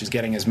hand, which is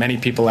getting as many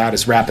people out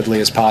as rapidly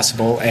as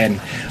possible,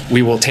 and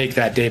we will take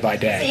that day by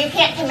day. So you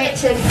can't commit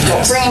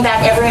to bringing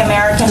back every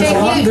American.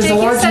 There's a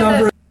large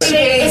number.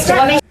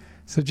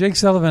 So Jake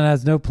Sullivan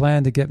has no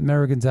plan to get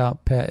Americans out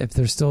if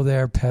they're still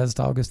there past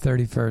August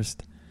 31st.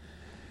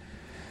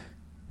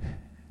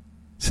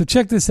 So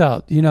check this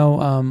out. You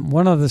know,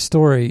 one other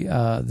story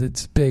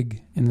that's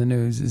big in the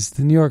news is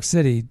the New York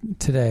City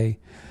today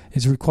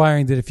is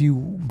requiring that if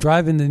you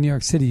drive into New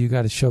York City, you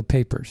got to show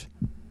papers.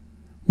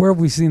 Where have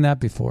we seen that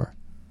before?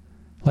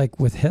 Like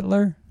with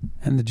Hitler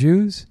and the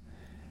Jews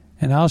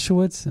and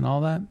Auschwitz and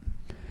all that.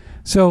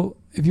 So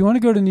if you want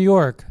to go to New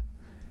York,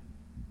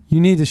 you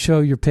need to show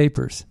your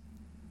papers.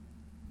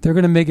 They're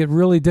going to make it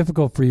really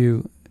difficult for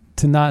you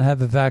to not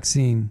have a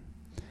vaccine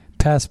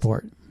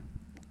passport,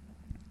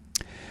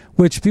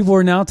 which people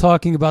are now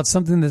talking about,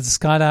 something that the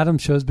Scott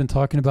Adams show has been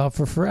talking about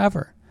for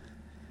forever.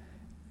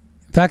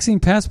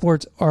 Vaccine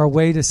passports are a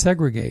way to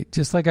segregate.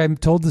 Just like I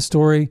told the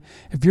story,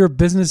 if you're a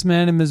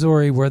businessman in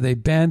Missouri where they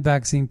banned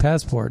vaccine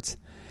passports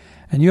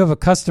and you have a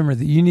customer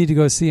that you need to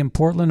go see in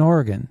Portland,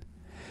 Oregon,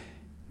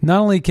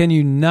 not only can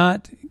you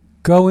not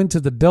go into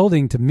the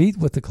building to meet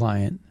with the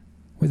client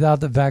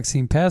without the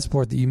vaccine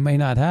passport that you may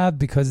not have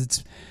because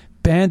it's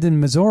banned in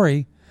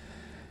Missouri,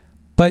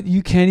 but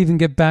you can't even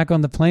get back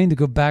on the plane to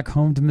go back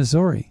home to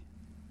Missouri.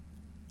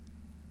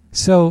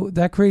 So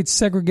that creates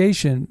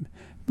segregation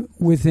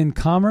within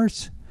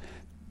commerce,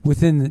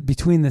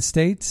 between the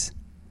states.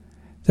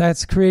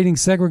 That's creating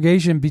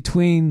segregation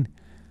between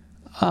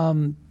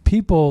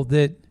people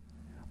that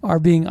are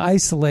being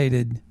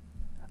isolated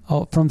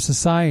from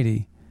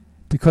society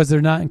because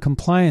they're not in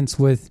compliance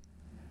with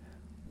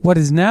what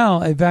is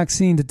now a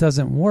vaccine that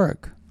doesn't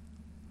work.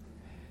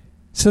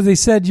 So they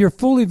said you're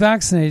fully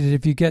vaccinated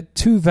if you get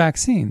 2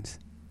 vaccines.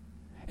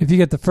 If you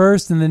get the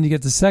first and then you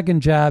get the second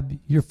jab,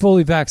 you're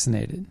fully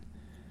vaccinated.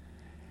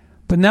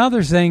 But now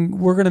they're saying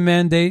we're going to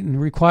mandate and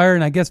require,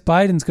 and I guess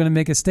Biden's going to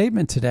make a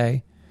statement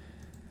today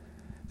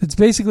that's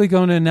basically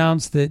going to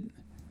announce that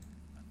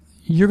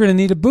you're going to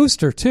need a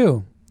booster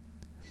too.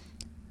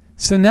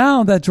 So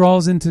now that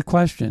draws into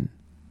question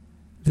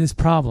this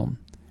problem.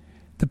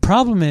 The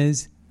problem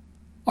is,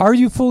 are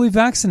you fully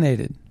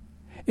vaccinated?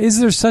 Is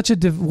there such a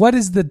what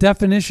is the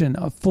definition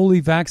of fully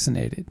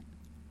vaccinated?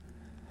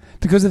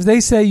 Because if they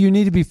say you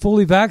need to be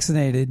fully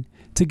vaccinated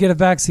to get a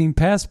vaccine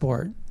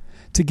passport,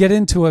 to get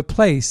into a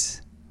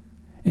place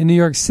in New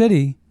York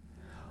City,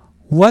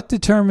 what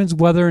determines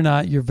whether or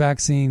not you're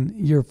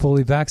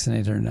fully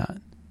vaccinated or not?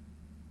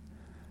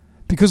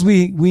 Because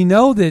we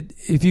know that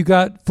if you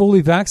got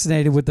fully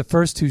vaccinated with the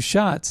first 2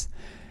 shots,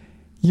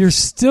 you're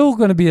still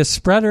going to be a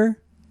spreader.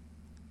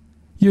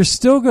 You're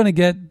still going to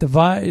get the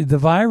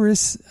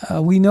virus.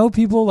 We know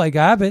people like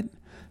Abbott,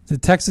 the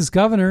Texas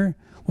governor,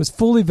 was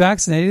fully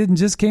vaccinated and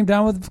just came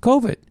down with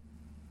COVID.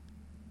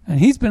 And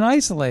he's been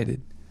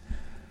isolated.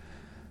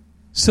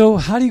 So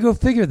how do you go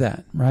figure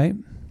that, right?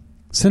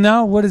 So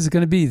now what is it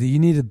going to be? That you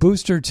need a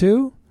booster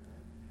too?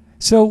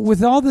 So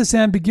with all this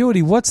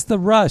ambiguity, what's the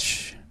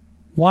rush?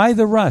 Why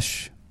the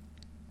rush?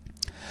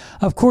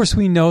 Of course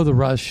we know the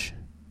rush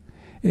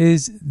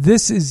is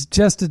this is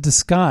just a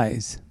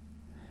disguise.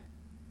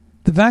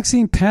 The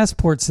vaccine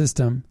passport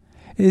system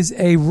is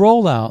a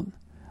rollout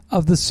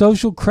of the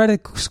social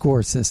credit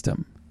score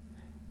system.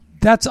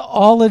 That's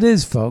all it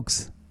is,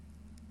 folks.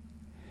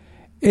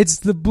 It's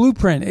the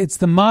blueprint. It's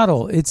the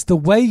model. It's the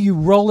way you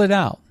roll it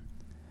out.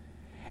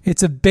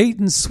 It's a bait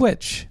and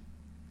switch.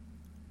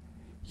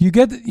 You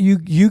get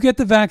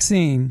the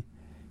vaccine.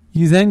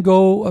 You then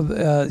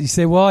go, you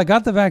say, well, I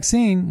got the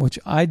vaccine, which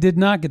I did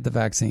not get the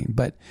vaccine.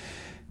 But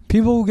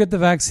people who get the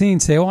vaccine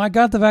say, well, I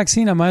got the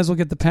vaccine, I might as well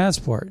get the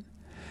passport.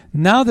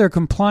 Now they're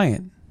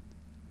compliant.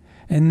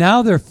 And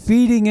now they're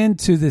feeding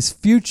into this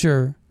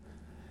future.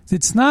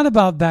 It's not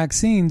about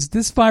vaccines.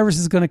 This virus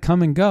is going to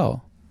come and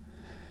go.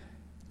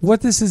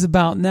 What this is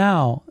about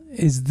now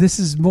is this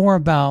is more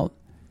about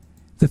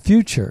the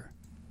future.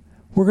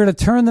 We're going to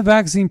turn the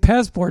vaccine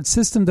passport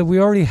system that we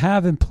already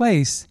have in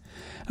place,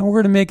 and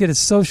we're going to make it a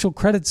social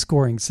credit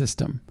scoring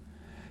system.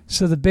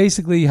 So that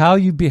basically how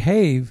you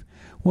behave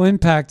will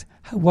impact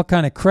what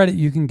kind of credit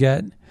you can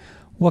get,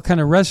 what kind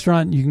of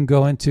restaurant you can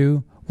go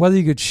into, whether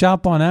you could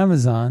shop on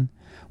Amazon,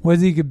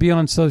 whether you could be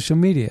on social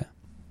media.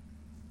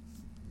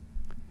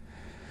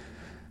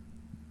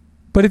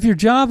 But if your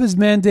job is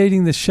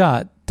mandating the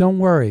shot, don't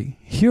worry.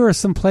 Here are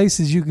some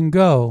places you can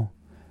go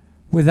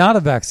without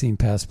a vaccine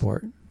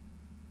passport.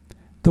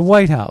 The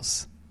White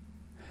House,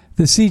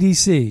 the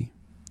CDC,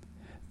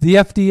 the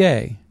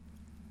FDA,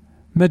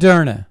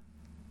 Moderna,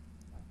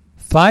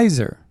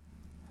 Pfizer,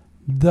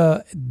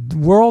 the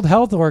World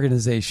Health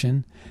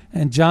Organization,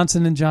 and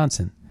Johnson &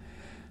 Johnson.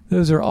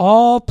 Those are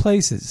all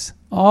places,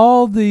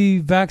 all the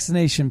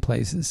vaccination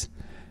places,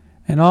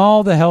 and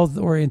all the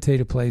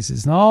health-orientated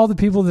places, and all the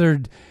people that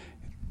are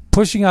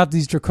pushing out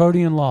these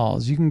draconian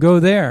laws. You can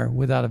go there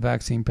without a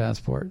vaccine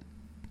passport.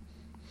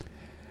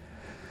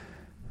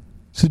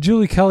 So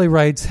Julie Kelly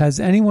writes, has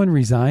anyone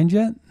resigned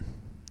yet?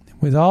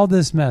 With all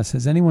this mess,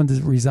 has anyone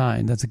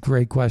resigned? That's a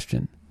great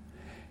question.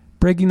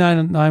 Breaking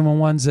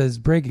 911 says,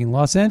 breaking,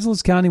 Los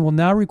Angeles County will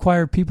now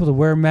require people to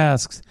wear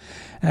masks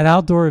at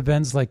outdoor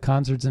events like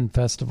concerts and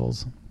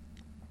festivals.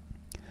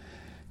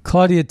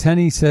 Claudia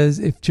Tenney says,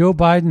 if Joe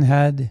Biden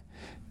had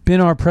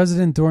been our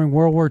president during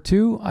World War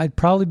II, I'd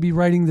probably be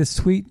writing this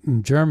tweet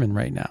in German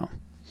right now.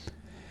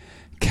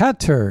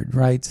 Cat Turd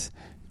writes,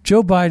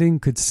 Joe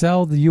Biden could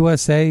sell the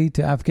USA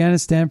to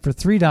Afghanistan for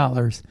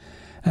 $3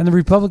 and the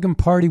Republican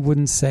Party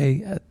wouldn't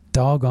say a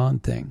doggone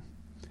thing.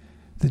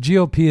 The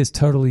GOP is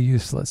totally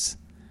useless.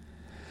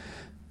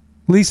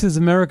 Lisa's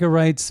America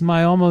writes,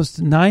 my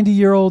almost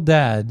 90-year-old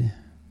dad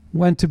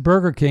went to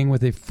Burger King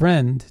with a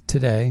friend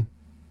today.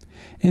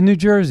 In New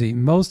Jersey,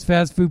 most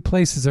fast food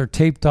places are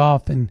taped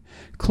off and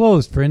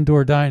closed for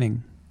indoor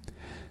dining.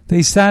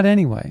 They sat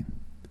anyway.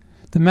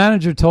 The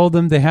manager told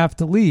them they have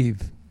to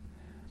leave.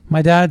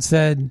 My dad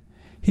said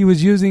he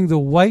was using the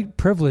white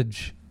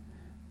privilege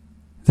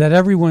that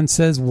everyone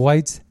says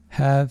whites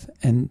have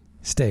and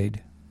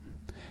stayed.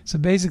 So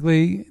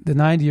basically, the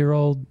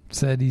 90-year-old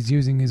said he's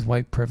using his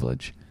white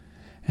privilege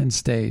and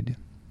stayed.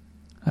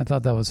 I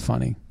thought that was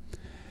funny.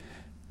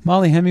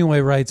 Molly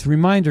Hemingway writes,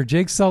 reminder,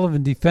 Jake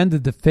Sullivan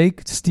defended the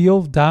fake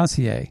Steele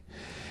dossier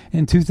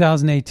in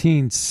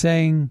 2018,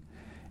 saying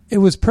it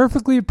was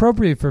perfectly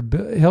appropriate for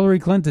Hillary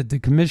Clinton to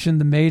commission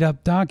the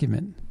made-up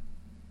document.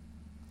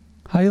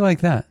 How do you like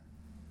that?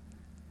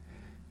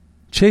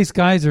 Chase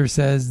Geyser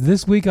says,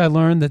 this week I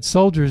learned that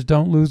soldiers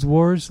don't lose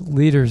wars,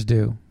 leaders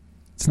do.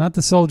 It's not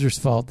the soldiers'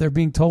 fault. They're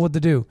being told what to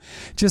do.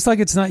 Just like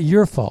it's not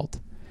your fault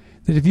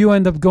that if you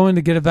end up going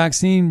to get a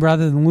vaccine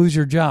rather than lose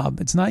your job,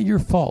 it's not your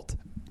fault.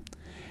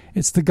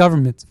 It's the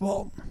government's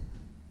fault.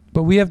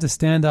 But we have to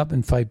stand up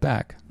and fight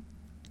back.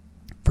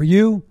 For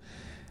you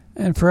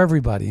and for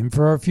everybody and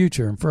for our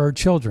future and for our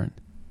children.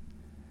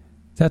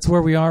 That's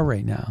where we are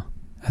right now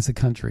as a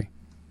country.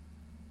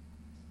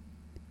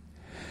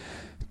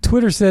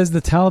 Twitter says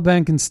the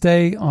Taliban can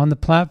stay on the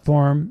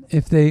platform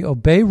if they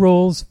obey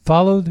rules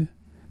following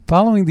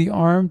the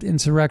armed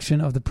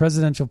insurrection of the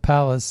presidential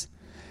palace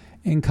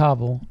in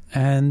Kabul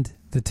and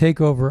the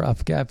takeover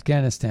of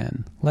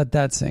Afghanistan. Let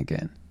that sink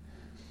in.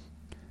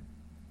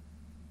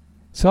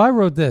 So I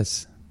wrote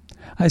this.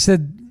 I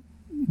said,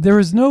 there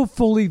is no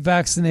fully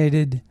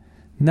vaccinated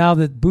now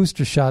that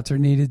booster shots are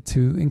needed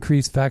to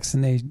increase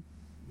vaccinated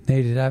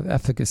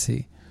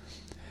efficacy.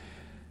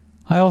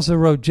 I also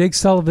wrote, Jake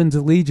Sullivan's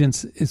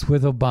allegiance is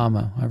with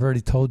Obama. I've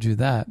already told you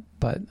that,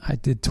 but I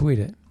did tweet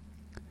it.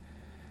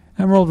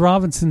 Emerald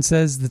Robinson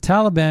says, the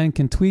Taliban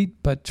can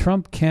tweet, but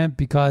Trump can't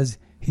because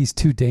he's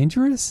too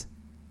dangerous?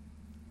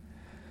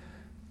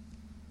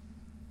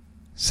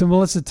 So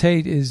Melissa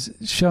Tate is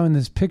showing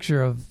this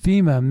picture of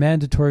FEMA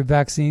mandatory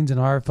vaccines and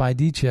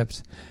RFID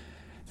chips.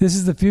 This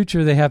is the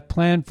future they have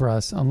planned for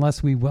us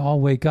unless we all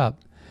wake up.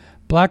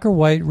 Black or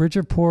white, rich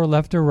or poor,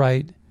 left or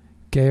right,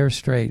 gay or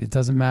straight. It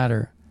doesn't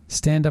matter.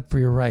 Stand up for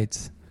your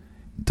rights.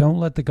 Don't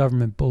let the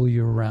government bully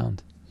you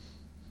around.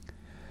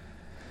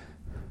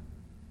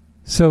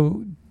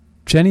 So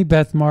Jenny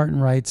Beth Martin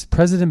writes,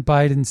 President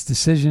Biden's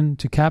decision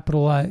to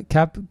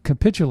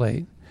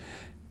capitulate.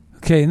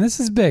 Okay, and this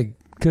is big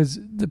because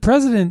the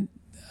president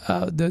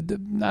I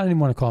don't even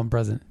want to call him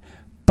president.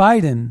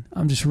 Biden,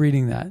 I'm just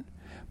reading that.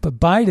 But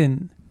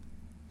Biden,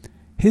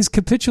 his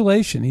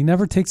capitulation, he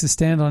never takes a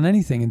stand on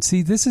anything. And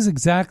see, this is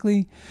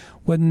exactly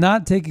what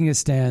not taking a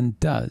stand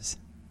does.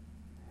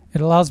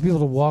 It allows people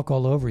to walk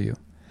all over you.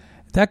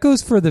 That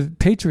goes for the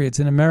patriots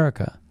in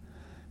America.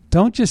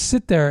 Don't just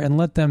sit there and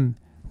let them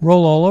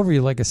roll all over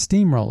you like a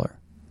steamroller.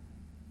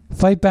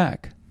 Fight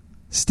back.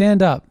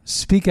 Stand up.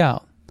 Speak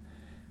out.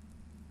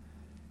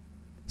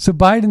 So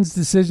Biden's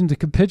decision to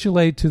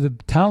capitulate to the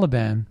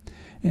Taliban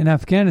in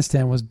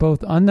Afghanistan was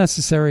both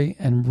unnecessary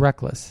and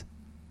reckless.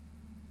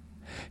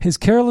 His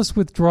careless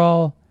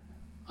withdrawal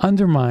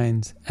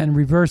undermines and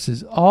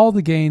reverses all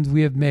the gains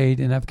we have made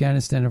in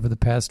Afghanistan over the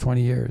past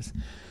 20 years,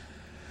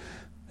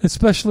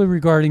 especially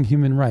regarding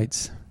human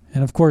rights.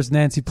 And of course,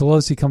 Nancy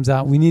Pelosi comes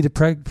out, we need to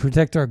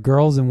protect our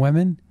girls and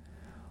women,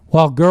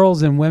 while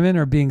girls and women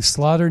are being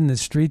slaughtered in the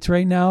streets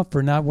right now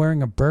for not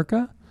wearing a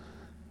burqa.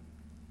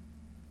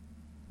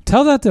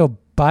 Tell that to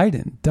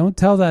Biden. Don't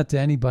tell that to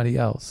anybody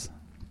else.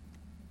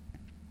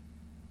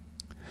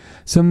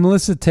 So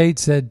Melissa Tate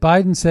said,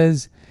 Biden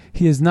says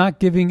he is not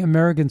giving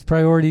Americans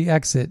priority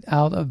exit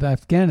out of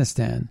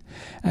Afghanistan,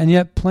 and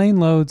yet plane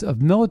loads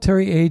of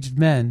military-aged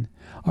men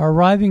are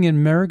arriving in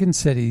American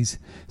cities,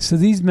 so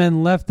these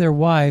men left their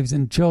wives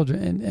and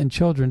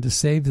children to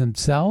save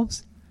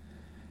themselves?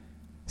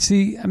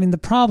 See, I mean, the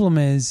problem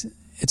is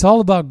it's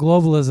all about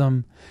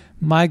globalism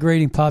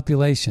migrating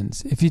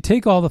populations. If you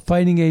take all the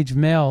fighting-age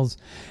males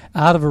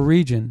out of a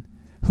region,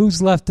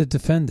 who's left to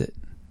defend it?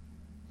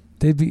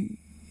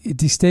 It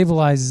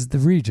destabilizes the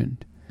region.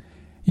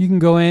 You can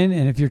go in,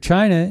 and if you're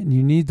China and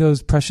you need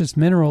those precious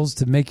minerals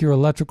to make your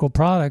electrical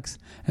products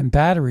and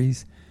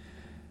batteries,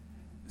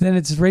 then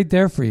it's right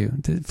there for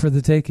you for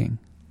the taking.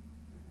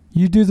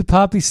 You do the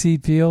poppy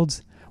seed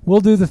fields,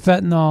 we'll do the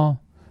fentanyl,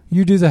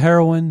 you do the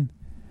heroin,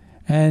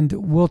 and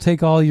we'll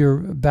take all your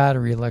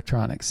battery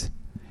electronics.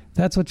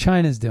 That's what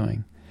China's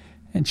doing.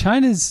 And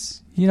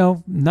China's,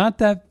 not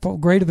that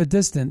great of a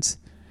distance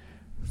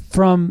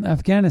from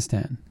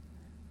Afghanistan.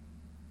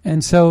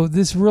 And so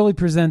this really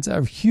presents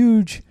a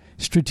huge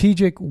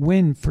strategic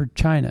win for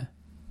China.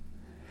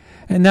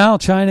 And now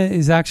China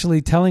is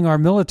actually telling our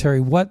military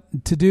what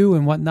to do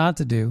and what not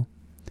to do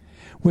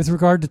with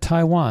regard to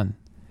Taiwan.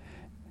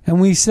 And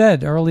we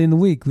said early in the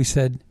week,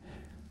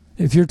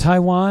 if you're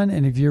Taiwan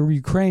and if you're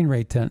Ukraine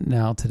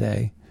now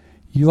today,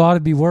 you ought to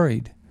be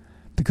worried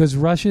because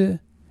Russia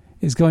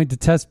is going to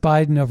test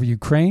Biden over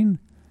Ukraine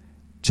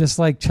just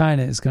like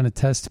China is going to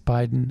test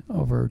Biden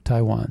over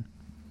Taiwan.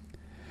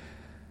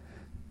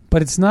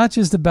 But it's not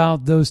just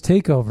about those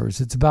takeovers.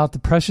 It's about the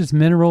precious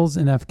minerals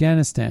in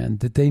Afghanistan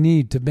that they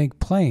need to make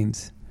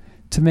planes,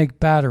 to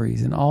make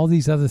batteries, and all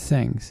these other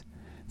things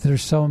that are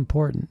so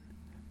important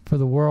for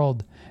the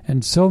world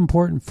and so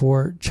important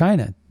for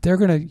China. They're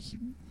going to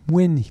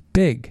win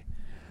big.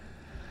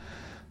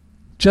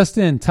 Just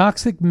in,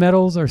 toxic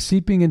metals are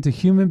seeping into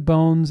human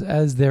bones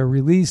as they're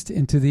released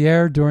into the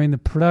air during the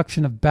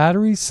production of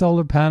batteries,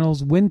 solar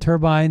panels, wind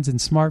turbines, and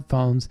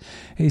smartphones,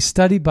 a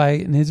study by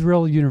an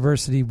Israel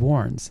university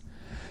warns.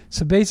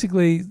 So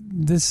basically,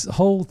 this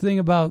whole thing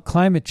about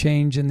climate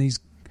change and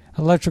these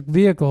electric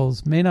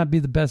vehicles may not be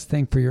the best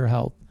thing for your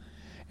health,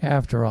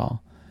 after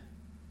all.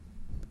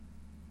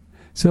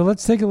 So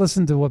let's take a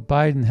listen to what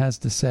Biden has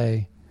to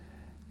say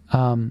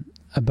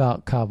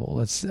about Kabul.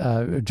 Let's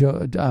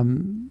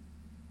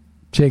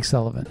Jake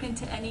Sullivan.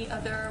 To any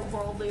other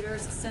world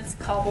leaders since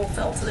Kabul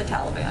fell to the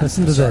Taliban.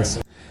 Listen to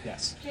this.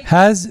 Yes.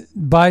 Has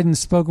Biden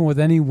spoken with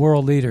any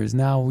world leaders?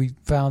 Now we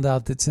found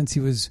out that since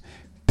he was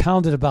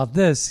pounded about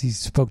this, he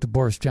spoke to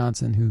Boris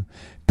Johnson, who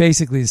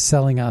basically is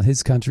selling out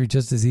his country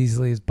just as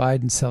easily as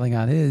Biden's selling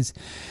out his.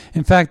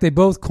 In fact, they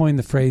both coined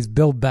the phrase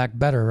 "Build Back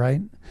Better,"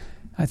 right?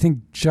 I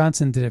think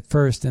Johnson did it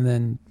first, and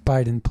then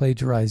Biden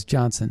plagiarized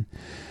Johnson.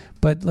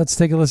 But let's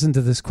take a listen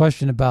to this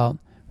question about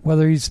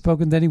whether he's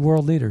spoken to any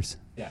world leaders.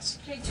 Yes.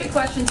 Okay, 2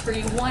 questions for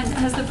you. One,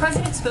 has the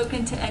president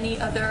spoken to any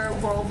other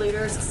world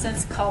leaders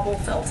since Kabul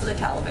fell to the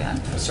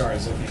Taliban? Sorry, I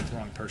was looking at the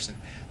wrong person.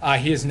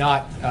 He has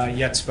not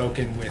yet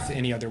spoken with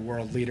any other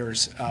world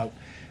leaders.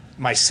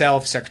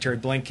 Myself, Secretary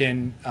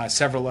Blinken,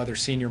 several other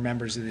senior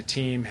members of the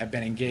team have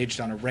been engaged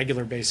on a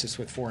regular basis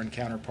with foreign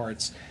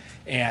counterparts,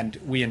 and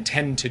we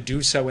intend to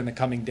do so in the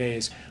coming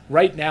days.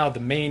 Right now, the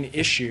main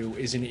issue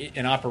is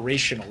an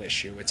operational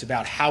issue. It's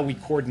about how we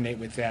coordinate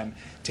with them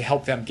to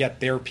help them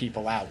get their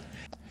people out.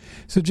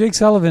 So Jake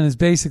Sullivan is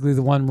basically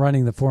the one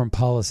running the foreign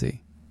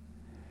policy.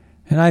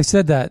 And I've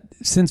said that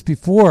since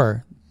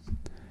before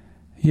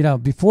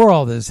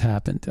all this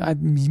happened,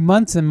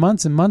 months and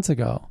months and months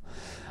ago.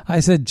 I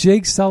said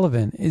Jake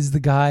Sullivan is the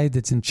guy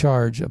that's in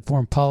charge of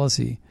foreign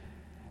policy.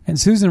 And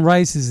Susan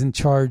Rice is in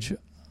charge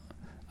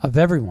of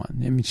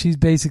everyone. I mean, she's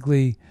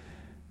basically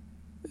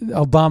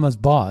Obama's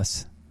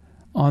boss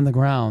on the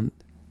ground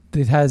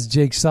that has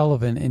Jake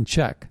Sullivan in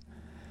check.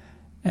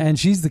 And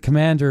she's the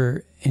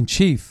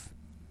commander-in-chief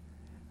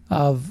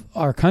of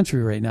our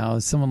country right now,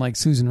 is someone like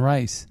Susan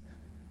Rice,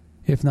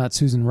 if not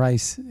Susan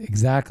Rice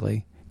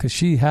exactly, because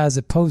she has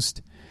a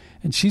post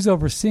and she's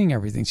overseeing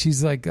everything.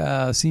 She's like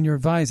a senior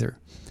advisor.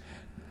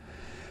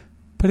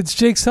 But it's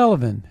Jake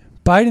Sullivan.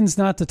 Biden's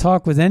not to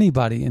talk with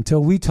anybody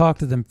until we talk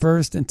to them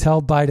first and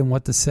tell Biden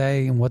what to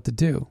say and what to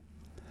do.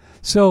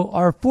 So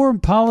our foreign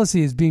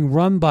policy is being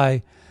run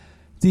by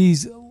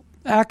these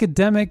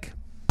academic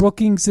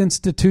Brookings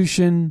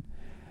Institution,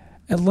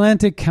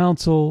 Atlantic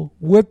Council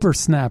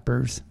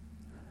whippersnappers,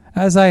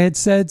 as I had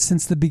said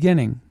since the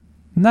beginning.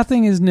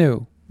 Nothing is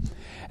new.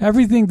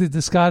 Everything that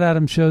the Scott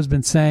Adams Show has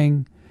been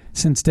saying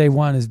since day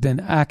one has been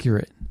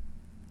accurate.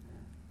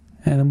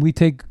 And we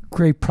take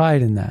great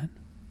pride in that.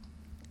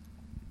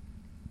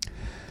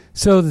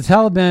 So the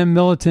Taliban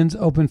militants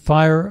opened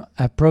fire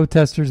at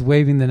protesters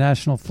waving the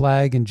national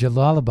flag in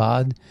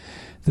Jalalabad,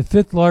 the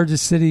fifth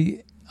largest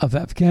city of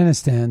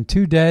Afghanistan.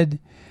 2 dead,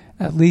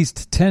 at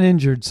least 10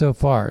 injured so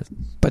far.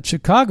 But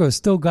Chicago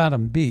still got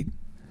them beat,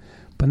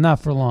 but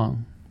not for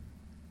long.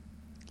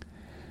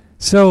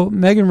 So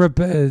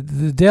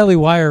the Daily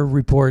Wire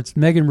reports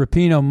Megan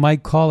Rapinoe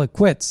might call it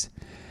quits.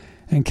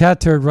 And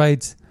Cat Turd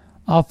writes,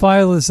 I'll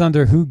file this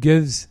under who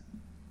gives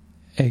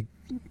a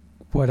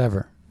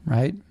whatever,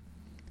 right?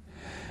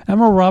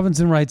 Emerald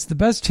Robinson writes, the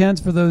best chance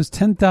for those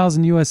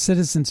 10,000 U.S.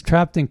 citizens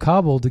trapped in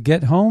Kabul to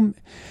get home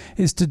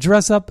is to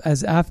dress up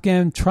as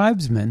Afghan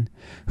tribesmen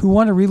who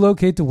want to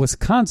relocate to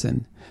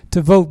Wisconsin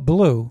to vote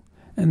blue,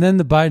 and then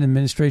the Biden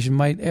administration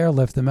might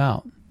airlift them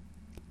out.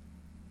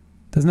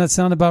 Doesn't that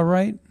sound about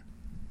right?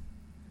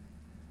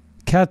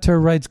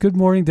 Katur writes, good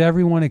morning to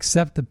everyone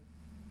except the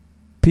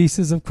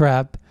pieces of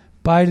crap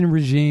Biden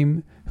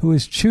regime who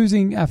is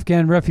choosing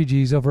Afghan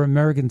refugees over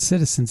American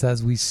citizens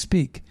as we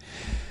speak.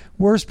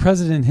 Worst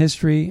president in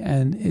history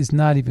and is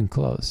not even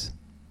close.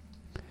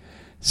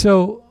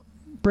 So,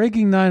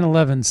 Breaking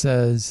 9/11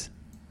 says,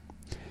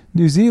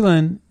 New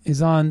Zealand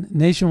is on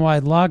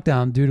nationwide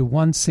lockdown due to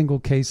one single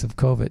case of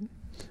COVID.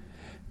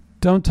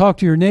 Don't talk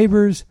to your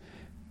neighbors.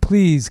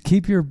 Please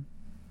keep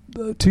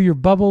to your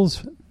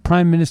bubbles.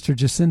 Prime Minister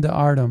Jacinda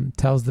Ardern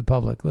tells the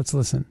public. Let's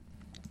listen.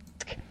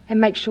 And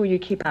make sure you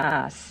keep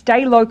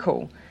stay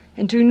local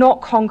and do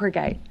not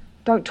congregate.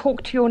 Don't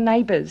talk to your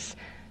neighbours.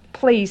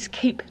 Please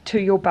keep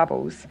to your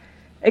bubbles.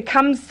 It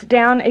comes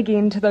down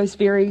again to those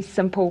very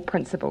simple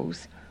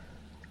principles.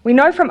 We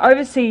know from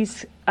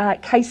overseas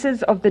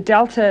cases of the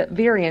Delta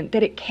variant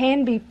that it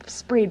can be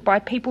spread by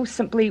people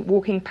simply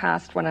walking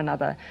past one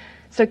another.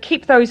 So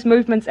keep those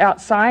movements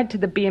outside to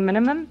the bare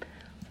minimum,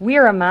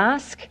 wear a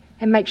mask,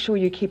 and make sure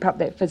you keep up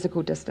that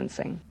physical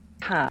distancing.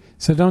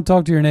 So don't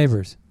talk to your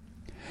neighbors.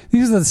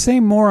 These are the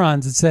same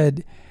morons that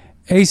said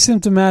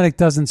asymptomatic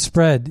doesn't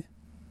spread,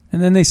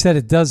 and then they said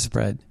it does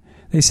spread.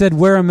 They said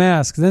wear a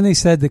mask. Then they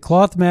said the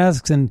cloth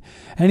masks and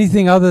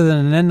anything other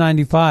than an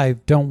N95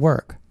 don't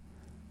work.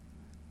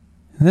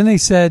 And then they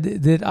said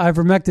that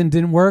ivermectin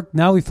didn't work.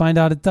 Now we find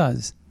out it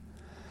does.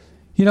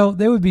 You know,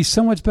 they would be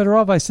so much better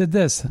off. I said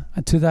this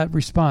to that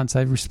response.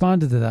 I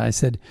responded to that. I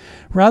said,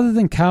 rather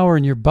than cower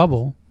in your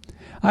bubble,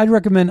 I'd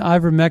recommend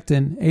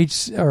ivermectin,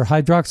 or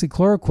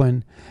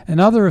hydroxychloroquine,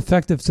 and other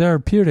effective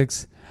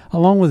therapeutics,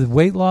 along with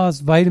weight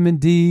loss, vitamin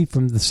D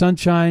from the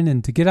sunshine,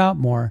 and to get out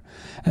more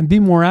and be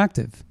more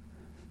active.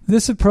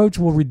 This approach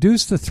will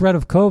reduce the threat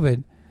of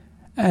COVID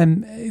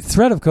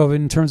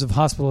in terms of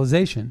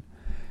hospitalization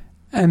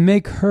and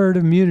make herd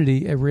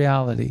immunity a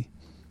reality.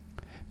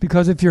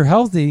 Because if you're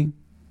healthy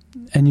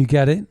and you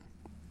get it,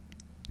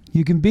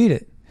 you can beat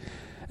it.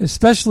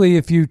 Especially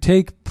if you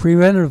take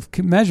preventative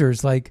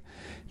measures like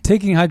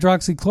taking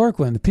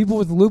hydroxychloroquine. The people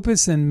with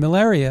lupus and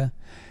malaria,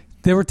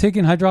 they were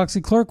taking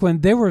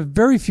hydroxychloroquine. There were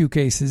very few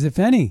cases, if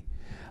any.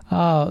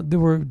 They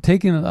were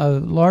taking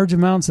large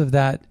amounts of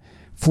that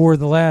for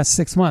the last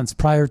 6 months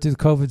prior to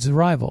COVID's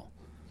arrival.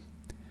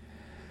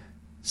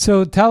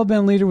 So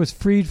Taliban leader was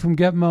freed from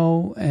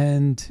Gitmo,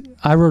 and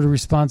I wrote a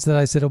response that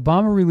I said,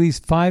 Obama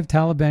released 5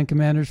 Taliban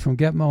commanders from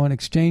Gitmo in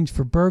exchange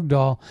for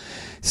Bergdahl,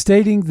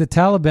 stating the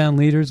Taliban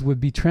leaders would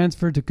be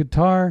transferred to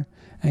Qatar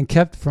and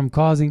kept from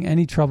causing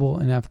any trouble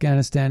in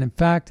Afghanistan. In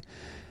fact,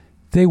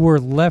 they were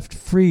left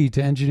free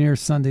to engineer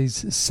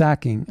Sunday's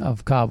sacking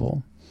of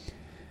Kabul.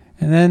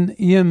 And then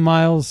Ian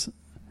Miles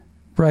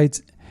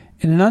writes,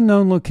 in an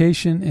unknown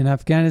location in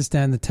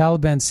Afghanistan, the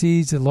Taliban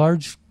seized a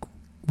large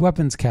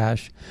weapons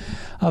cache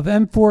of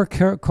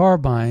M4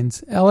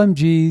 carbines,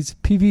 LMGs,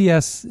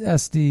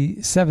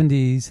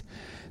 PVSD-70s,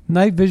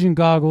 night vision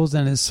goggles,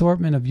 and an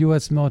assortment of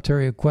U.S.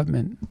 military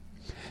equipment.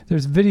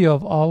 There's video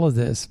of all of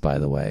this, by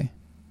the way.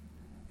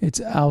 It's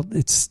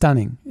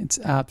stunning. It's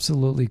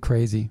absolutely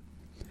crazy.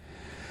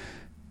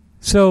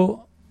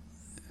 So,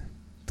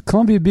 the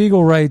Columbia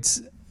Beagle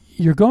writes,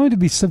 you're going to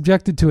be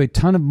subjected to a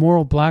ton of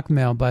moral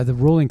blackmail by the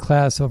ruling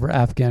class over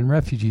Afghan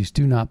refugees.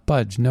 Do not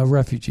budge. No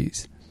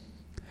refugees.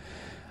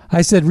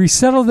 I said,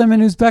 resettle them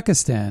in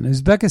Uzbekistan.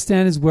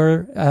 Uzbekistan is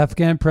where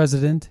Afghan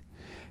President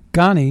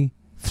Ghani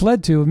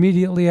fled to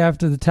immediately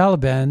after the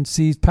Taliban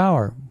seized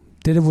power.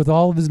 Did it with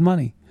all of his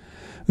money.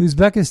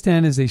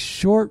 Uzbekistan is a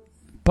short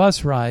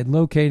bus ride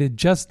located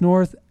just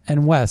north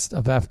and west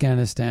of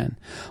Afghanistan.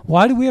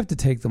 Why do we have to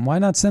take them? Why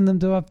not send them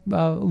to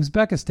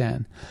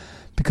Uzbekistan?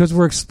 because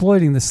we're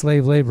exploiting the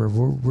slave labor.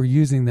 We're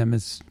using them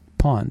as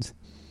pawns.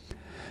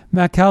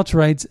 Matt Couch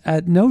writes,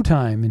 at no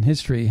time in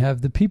history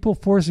have the people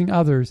forcing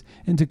others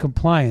into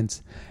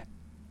compliance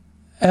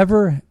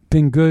ever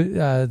been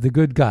the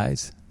good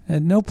guys.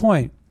 At no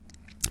point.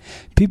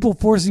 People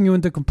forcing you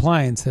into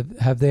compliance,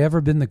 have they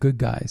ever been the good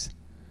guys?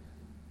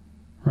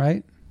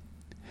 Right?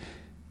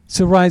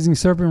 So Rising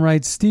Serpent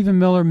writes, Stephen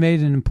Miller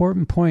made an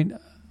important point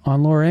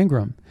on Laura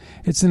Ingraham.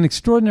 It's an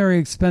extraordinarily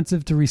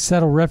expensive to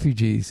resettle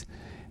refugees.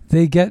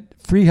 They get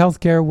free health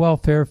care,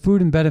 welfare,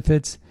 food and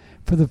benefits.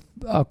 For the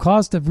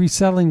cost of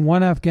resettling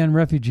one Afghan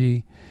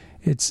refugee,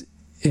 it's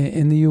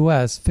in the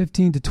U.S.,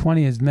 15 to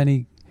 20 as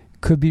many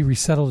could be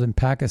resettled in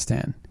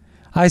Pakistan.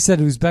 I said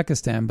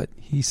Uzbekistan, but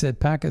he said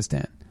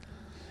Pakistan.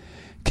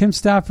 Kim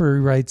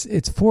Stafford writes,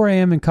 it's 4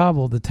 a.m. in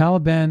Kabul. The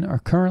Taliban are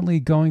currently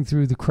going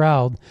through the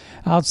crowd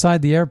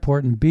outside the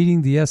airport and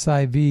beating the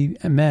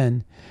SIV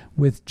men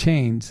with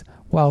chains,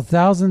 while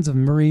thousands of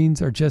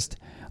Marines are just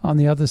on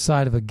the other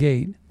side of a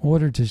gate,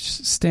 ordered to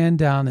stand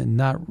down and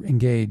not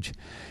engage.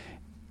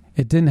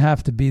 It didn't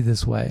have to be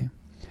this way.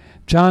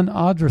 John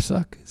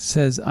Odrasuk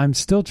says, I'm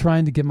still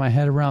trying to get my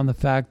head around the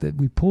fact that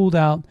we pulled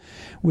out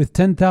with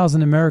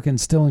 10,000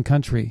 Americans still in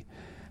country.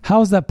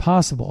 How is that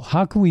possible?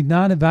 How can we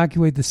not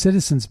evacuate the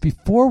citizens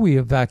before we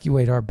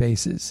evacuate our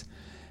bases?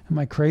 Am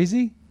I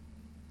crazy?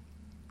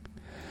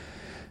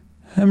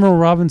 Emerald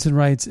Robinson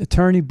writes,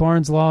 Attorney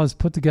Barnes Law has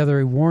put together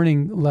a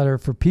warning letter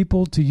for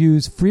people to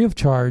use free of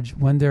charge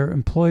when their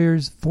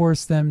employers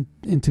force them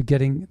into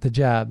getting the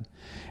jab.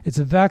 It's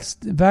a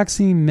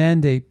vaccine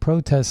mandate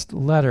protest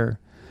letter.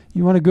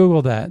 You want to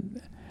Google that.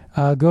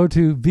 Go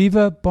to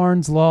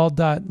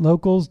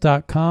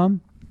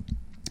vivabarneslaw.locals.com.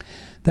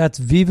 That's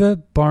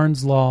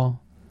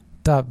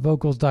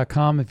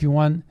vivabarneslaw.vocals.com if you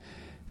want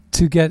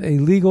to get a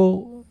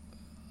legal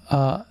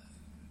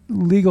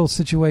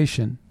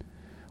situation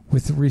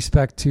with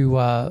respect to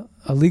a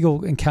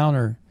legal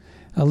encounter,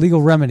 a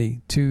legal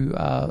remedy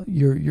to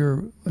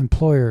your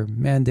employer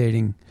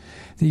mandating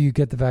that you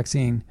get the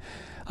vaccine.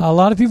 A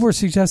lot of people are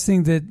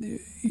suggesting that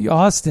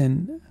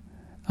Austin,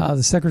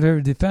 the Secretary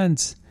of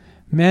Defense,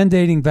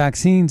 mandating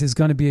vaccines is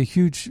going to be a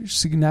huge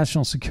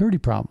national security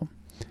problem.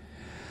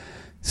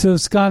 So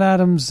Scott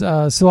Adams,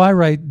 so I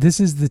write,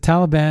 this is the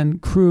Taliban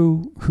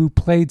crew who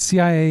played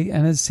CIA,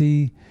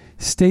 NSC,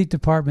 State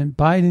Department,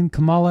 Biden,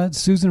 Kamala,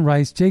 Susan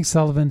Rice, Jake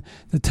Sullivan,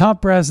 the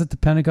top brass at the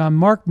Pentagon,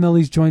 Mark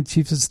Milley's Joint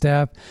Chiefs of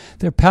Staff,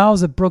 their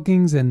pals at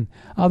Brookings and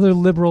other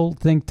liberal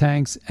think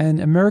tanks, and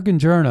American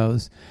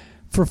journos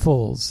for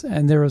fools.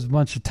 And there was a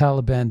bunch of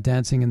Taliban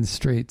dancing in the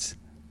streets.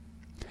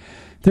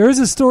 There is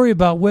a story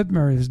about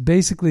Whitmer who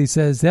basically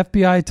says the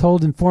FBI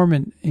told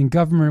informant in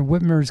Governor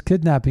Whitmer's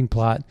kidnapping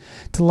plot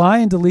to lie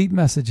and delete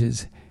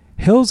messages.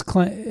 Hill's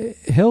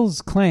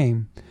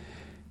claim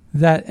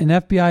that an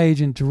FBI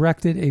agent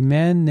directed a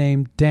man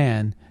named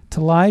Dan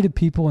to lie to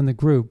people in the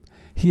group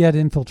he had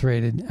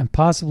infiltrated and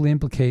possibly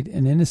implicate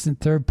an innocent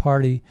third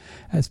party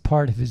as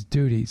part of his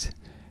duties.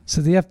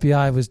 So the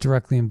FBI was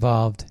directly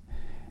involved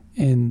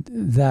in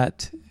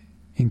that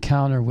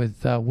encounter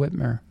with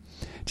Whitmer,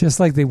 just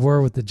like they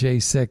were with the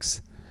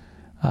J6.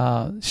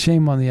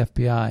 Shame on the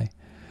FBI.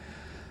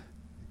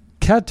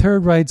 Cat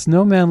Turd writes,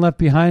 No Man Left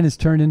Behind is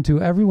turned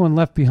into Everyone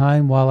Left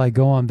Behind While I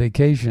Go on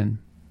Vacation.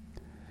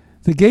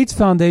 The Gates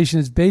Foundation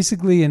is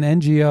basically an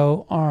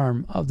NGO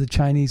arm of the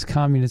Chinese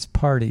Communist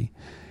Party.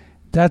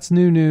 That's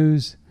new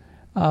news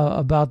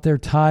about their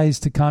ties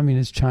to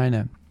Communist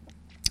China.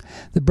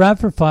 The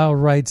Bradford File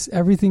writes,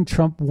 everything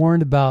Trump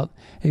warned about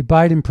a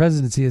Biden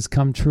presidency has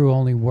come true,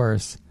 only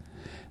worse.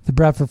 The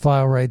Bradford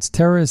File writes,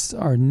 terrorists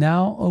are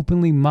now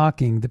openly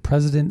mocking the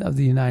President of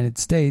the United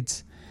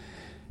States.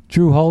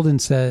 Drew Holden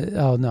said,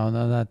 oh,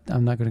 no,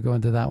 I'm not going to go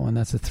into that one.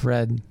 That's a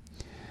thread.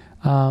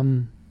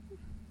 And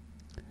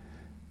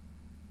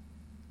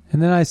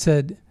then I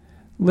said,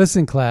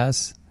 listen,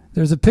 class,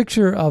 there's a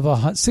picture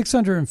of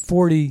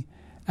 640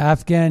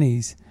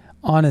 Afghanis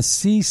on a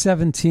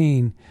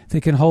C-17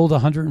 that can hold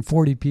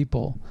 140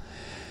 people.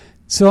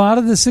 So out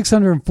of the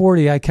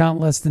 640, I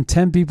count less than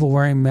 10 people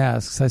wearing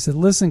masks. I said,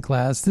 listen,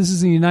 class, this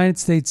is a United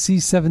States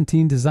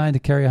C-17 designed to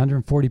carry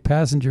 140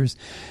 passengers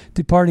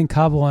departing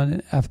Kabul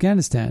and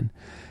Afghanistan.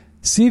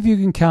 See if you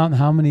can count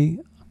how many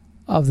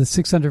of the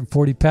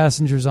 640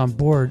 passengers on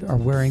board are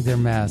wearing their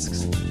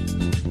masks.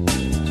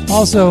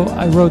 Also,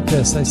 I wrote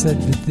this. I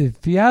said, the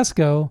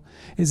fiasco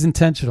is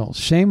intentional.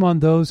 Shame on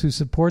those who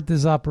support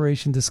this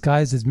operation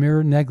disguised as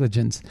mere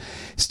negligence.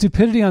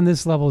 Stupidity on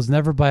this level is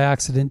never by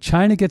accident.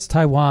 China gets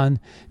Taiwan.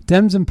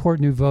 Dems import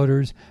new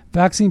voters.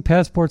 Vaccine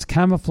passports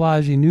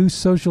camouflage a new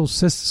social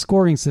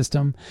scoring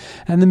system.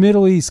 And the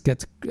Middle East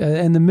gets,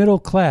 and the middle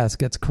class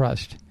gets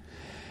crushed.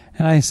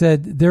 And I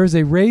said, there is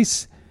a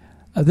race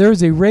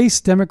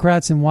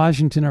Democrats in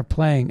Washington are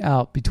playing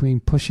out between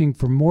pushing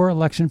for more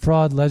election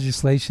fraud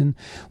legislation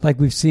like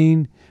we've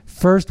seen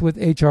first with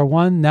H.R.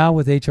 1, now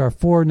with H.R.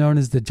 4, known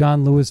as the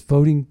John Lewis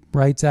Voting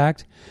Rights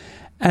Act,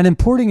 and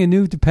importing a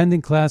new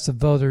dependent class of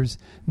voters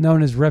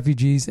known as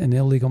refugees and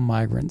illegal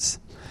migrants.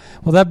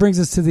 Well, that brings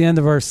us to the end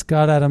of our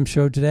Scott Adams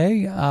Show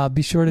today.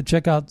 Be sure to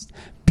check out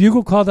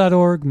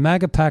buglecall.org,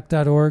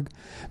 magapack.org.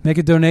 Make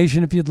a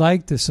donation if you'd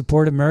like to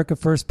support America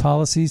First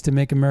policies to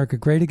make America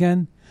great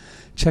again.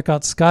 Check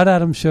out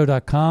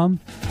scottadamsshow.com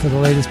for the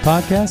latest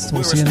podcast.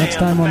 We'll see you next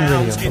time on the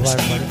radio.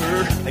 Bye-bye,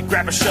 everybody. They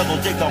grab a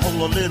shovel, dig a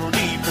hole a little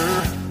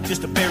deeper,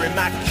 just to bury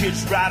my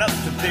kids right up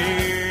to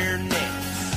their neck.